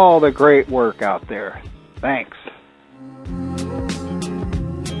up all the great work out there. Thanks.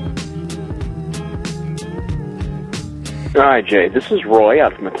 Hi, Jay. This is Roy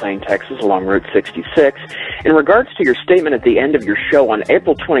out of McLean, Texas, along Route 66. In regards to your statement at the end of your show on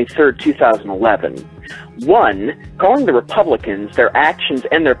April 23rd, 2011, one, calling the Republicans, their actions,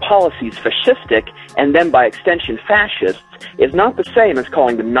 and their policies fascistic, and then by extension fascists, is not the same as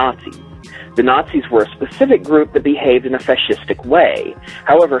calling them Nazis. The Nazis were a specific group that behaved in a fascistic way.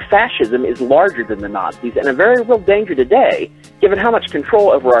 However, fascism is larger than the Nazis and a very real danger today, given how much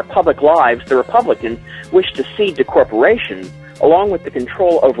control over our public lives the Republicans wish to cede to corporations, along with the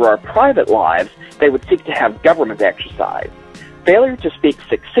control over our private lives they would seek to have government exercise. Failure to speak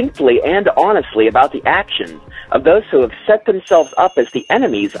succinctly and honestly about the actions of those who have set themselves up as the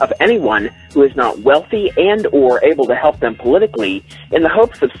enemies of anyone who is not wealthy and or able to help them politically in the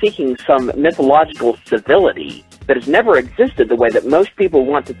hopes of seeking some mythological civility that has never existed the way that most people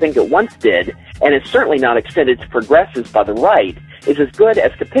want to think it once did, and is certainly not extended to progressives by the right, is as good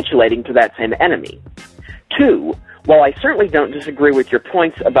as capitulating to that same enemy. Two, while I certainly don't disagree with your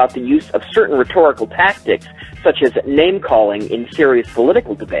points about the use of certain rhetorical tactics, such as name-calling in serious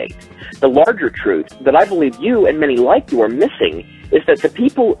political debate, the larger truth that I believe you and many like you are missing is that the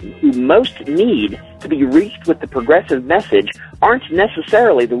people who most need to be reached with the progressive message aren't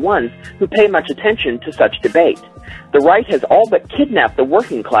necessarily the ones who pay much attention to such debate. The right has all but kidnapped the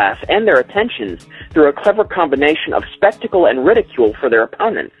working class and their attentions through a clever combination of spectacle and ridicule for their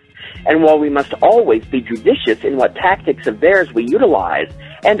opponents. And while we must always be judicious in what tactics of theirs we utilize,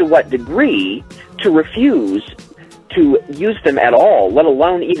 and to what degree, to refuse To use them at all, let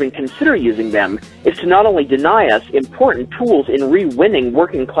alone even consider using them, is to not only deny us important tools in re-winning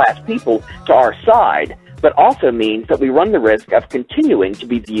working-class people to our side, but also means that we run the risk of continuing to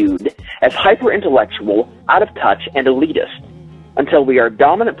be viewed as hyper-intellectual, out of touch, and elitist. Until we are a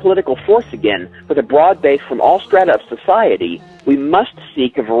dominant political force again, with a broad base from all strata of society, we must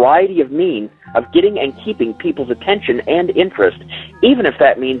seek a variety of means of getting and keeping people's attention and interest, even if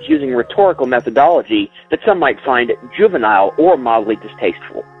that means using rhetorical methodology that some might find juvenile or mildly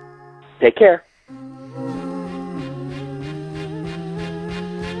distasteful. Take care.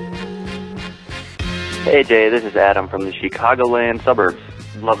 Hey Jay, this is Adam from the Chicagoland suburbs.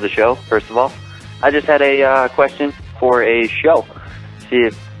 Love the show, first of all. I just had a question for a show. See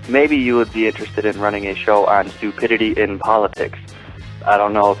if maybe you would be interested in running a show on stupidity in politics. I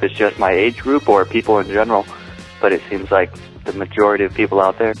don't know if it's just my age group or people in general, but it seems like the majority of people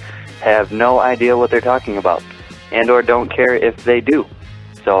out there have no idea what they're talking about, and or don't care if they do.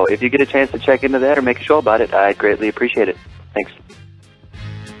 So if you get a chance to check into that or make a show about it, I'd greatly appreciate it. Thanks.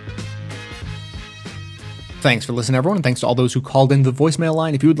 Thanks for listening, everyone, and thanks to all those who called in the voicemail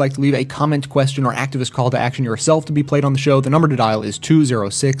line. If you would like to leave a comment, question, or activist call to action yourself to be played on the show, the number to dial is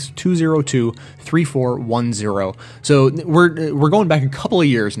 206-202-3410. So we're going back a couple of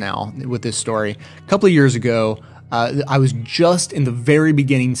years now with this story. A couple of years ago, I was just in the very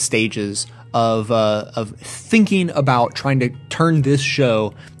beginning stages of thinking about trying to turn this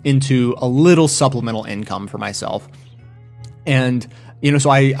show into a little supplemental income for myself. And,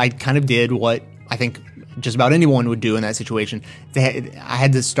 so I kind of did what I think just about anyone would do in that situation. I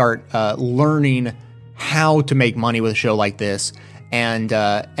had to start learning how to make money with a show like this, and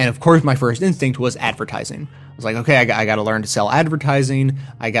of course my first instinct was advertising. I was like, okay, I got to learn to sell advertising.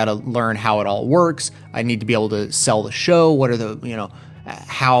 I got to learn how it all works. I need to be able to sell the show. What are the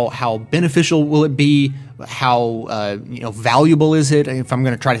how beneficial will it be? How valuable is it? If I'm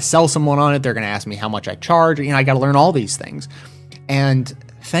going to try to sell someone on it, they're going to ask me how much I charge. I got to learn all these things, and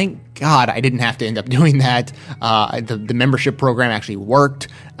thank God I didn't have to end up doing that. The membership program actually worked.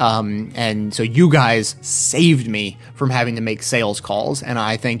 And so you guys saved me from having to make sales calls. And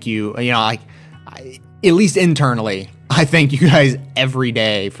I thank you, I at least internally, I thank you guys every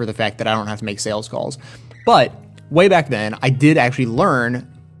day for the fact that I don't have to make sales calls. But way back then, I did actually learn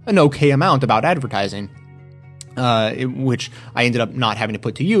an okay amount about advertising, which I ended up not having to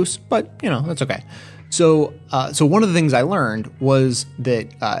put to use, but that's okay. So one of the things I learned was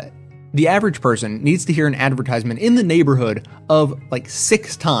that the average person needs to hear an advertisement in the neighborhood of like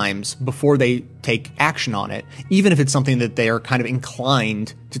 6 times before they take action on it, even if it's something that they are kind of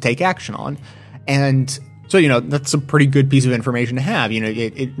inclined to take action on. And so, that's a pretty good piece of information to have.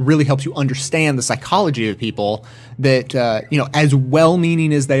 It really helps you understand the psychology of people that, as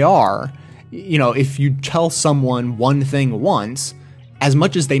well-meaning as they are, if you tell someone one thing once, as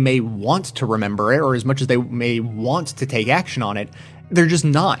much as they may want to remember it or as much as they may want to take action on it, they're just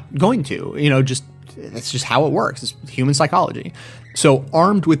not going to. That's just how it works. It's human psychology. So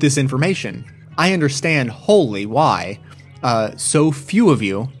armed with this information, I understand wholly why so few of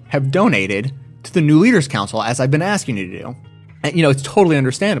you have donated to the New Leaders Council, as I've been asking you to do. And, it's totally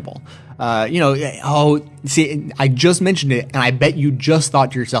understandable. I just mentioned it, and I bet you just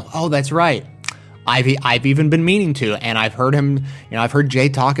thought to yourself, oh, that's right. I've even been meaning to, and I've heard him, I've heard Jay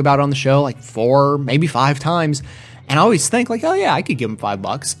talk about it on the show like 4, maybe 5 times, and I always think like, oh yeah, I could give him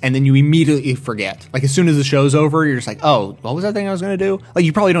 $5, and then you immediately forget. Like as soon as the show's over, you're just like, oh, what was that thing I was going to do? Like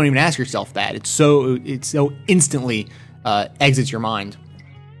you probably don't even ask yourself that. It's so instantly exits your mind.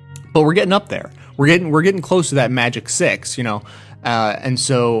 But we're getting up there. We're getting close to that magic 6, and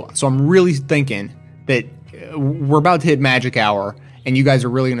so I'm really thinking that we're about to hit magic hour, and you guys are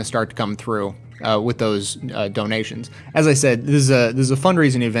really going to start to come through with those donations. As I said, this is a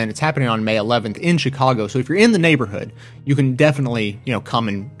fundraising event. It's happening on May 11th in Chicago. So if you're in the neighborhood, you can definitely come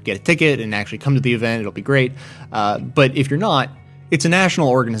and get a ticket and actually come to the event. It'll be great. But if you're not, it's a national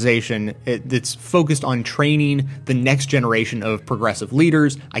organization that's focused on training the next generation of progressive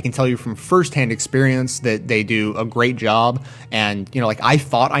leaders. I can tell you from firsthand experience that they do a great job. And I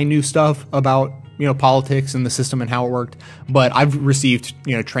thought I knew stuff about politics and the system and how it worked, but I've received,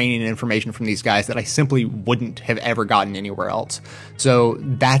 training and information from these guys that I simply wouldn't have ever gotten anywhere else. So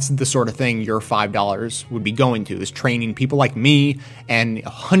that's the sort of thing your $5 would be going to, is training people like me and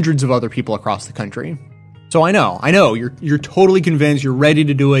hundreds of other people across the country. So I know, you're totally convinced, you're ready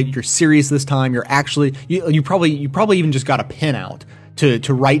to do it, you're serious this time, you're actually, you probably even just got a pin out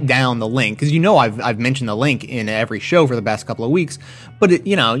to write down the link, because I've mentioned the link in every show for the past couple of weeks, but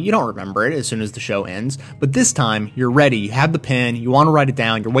you don't remember it as soon as the show ends. But this time you're ready, you have the pen, you want to write it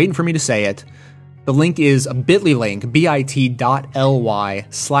down, you're waiting for me to say it. The link is a bit.ly link,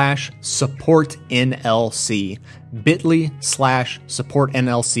 bit.ly/supportnlc,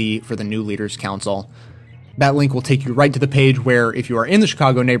 bit.ly/supportnlc for the New Leaders Council. That link will take you right to the page where, if you are in the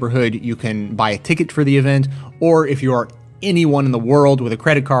Chicago neighborhood, you can buy a ticket for the event, or if you are anyone in the world with a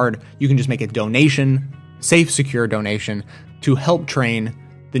credit card, you can just make a donation, safe, secure donation, to help train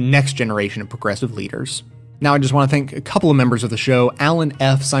the next generation of progressive leaders. Now, I just want to thank a couple of members of the show. Alan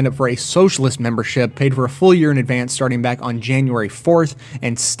F. signed up for a socialist membership, paid for a full year in advance starting back on January 4th,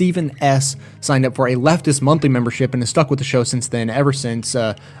 and Stephen S. signed up for a leftist monthly membership and has stuck with the show since then, ever since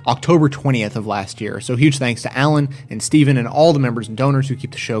October 20th of last year. So huge thanks to Alan and Stephen and all the members and donors who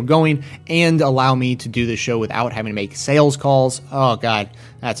keep the show going and allow me to do this show without having to make sales calls. Oh, God,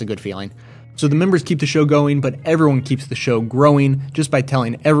 that's a good feeling. So the members keep the show going, but everyone keeps the show growing just by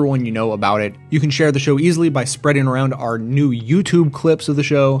telling everyone you know about it. You can share the show easily by spreading around our new YouTube clips of the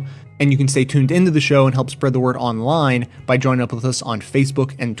show, and you can stay tuned into the show and help spread the word online by joining up with us on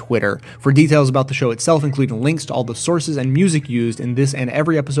Facebook and Twitter. For details about the show itself, including links to all the sources and music used in this and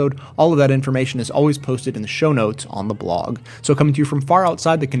every episode, all of that information is always posted in the show notes on the blog. So coming to you from far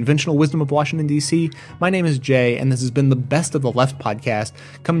outside the conventional wisdom of Washington, D.C., my name is Jay, and this has been the Best of the Left podcast,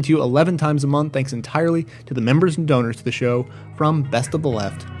 coming to you 11 times a month, thanks entirely to the members and donors to the show from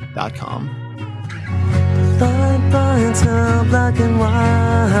bestoftheleft.com. Black and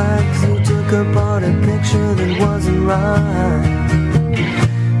white, 'cause you took apart a picture that wasn't right.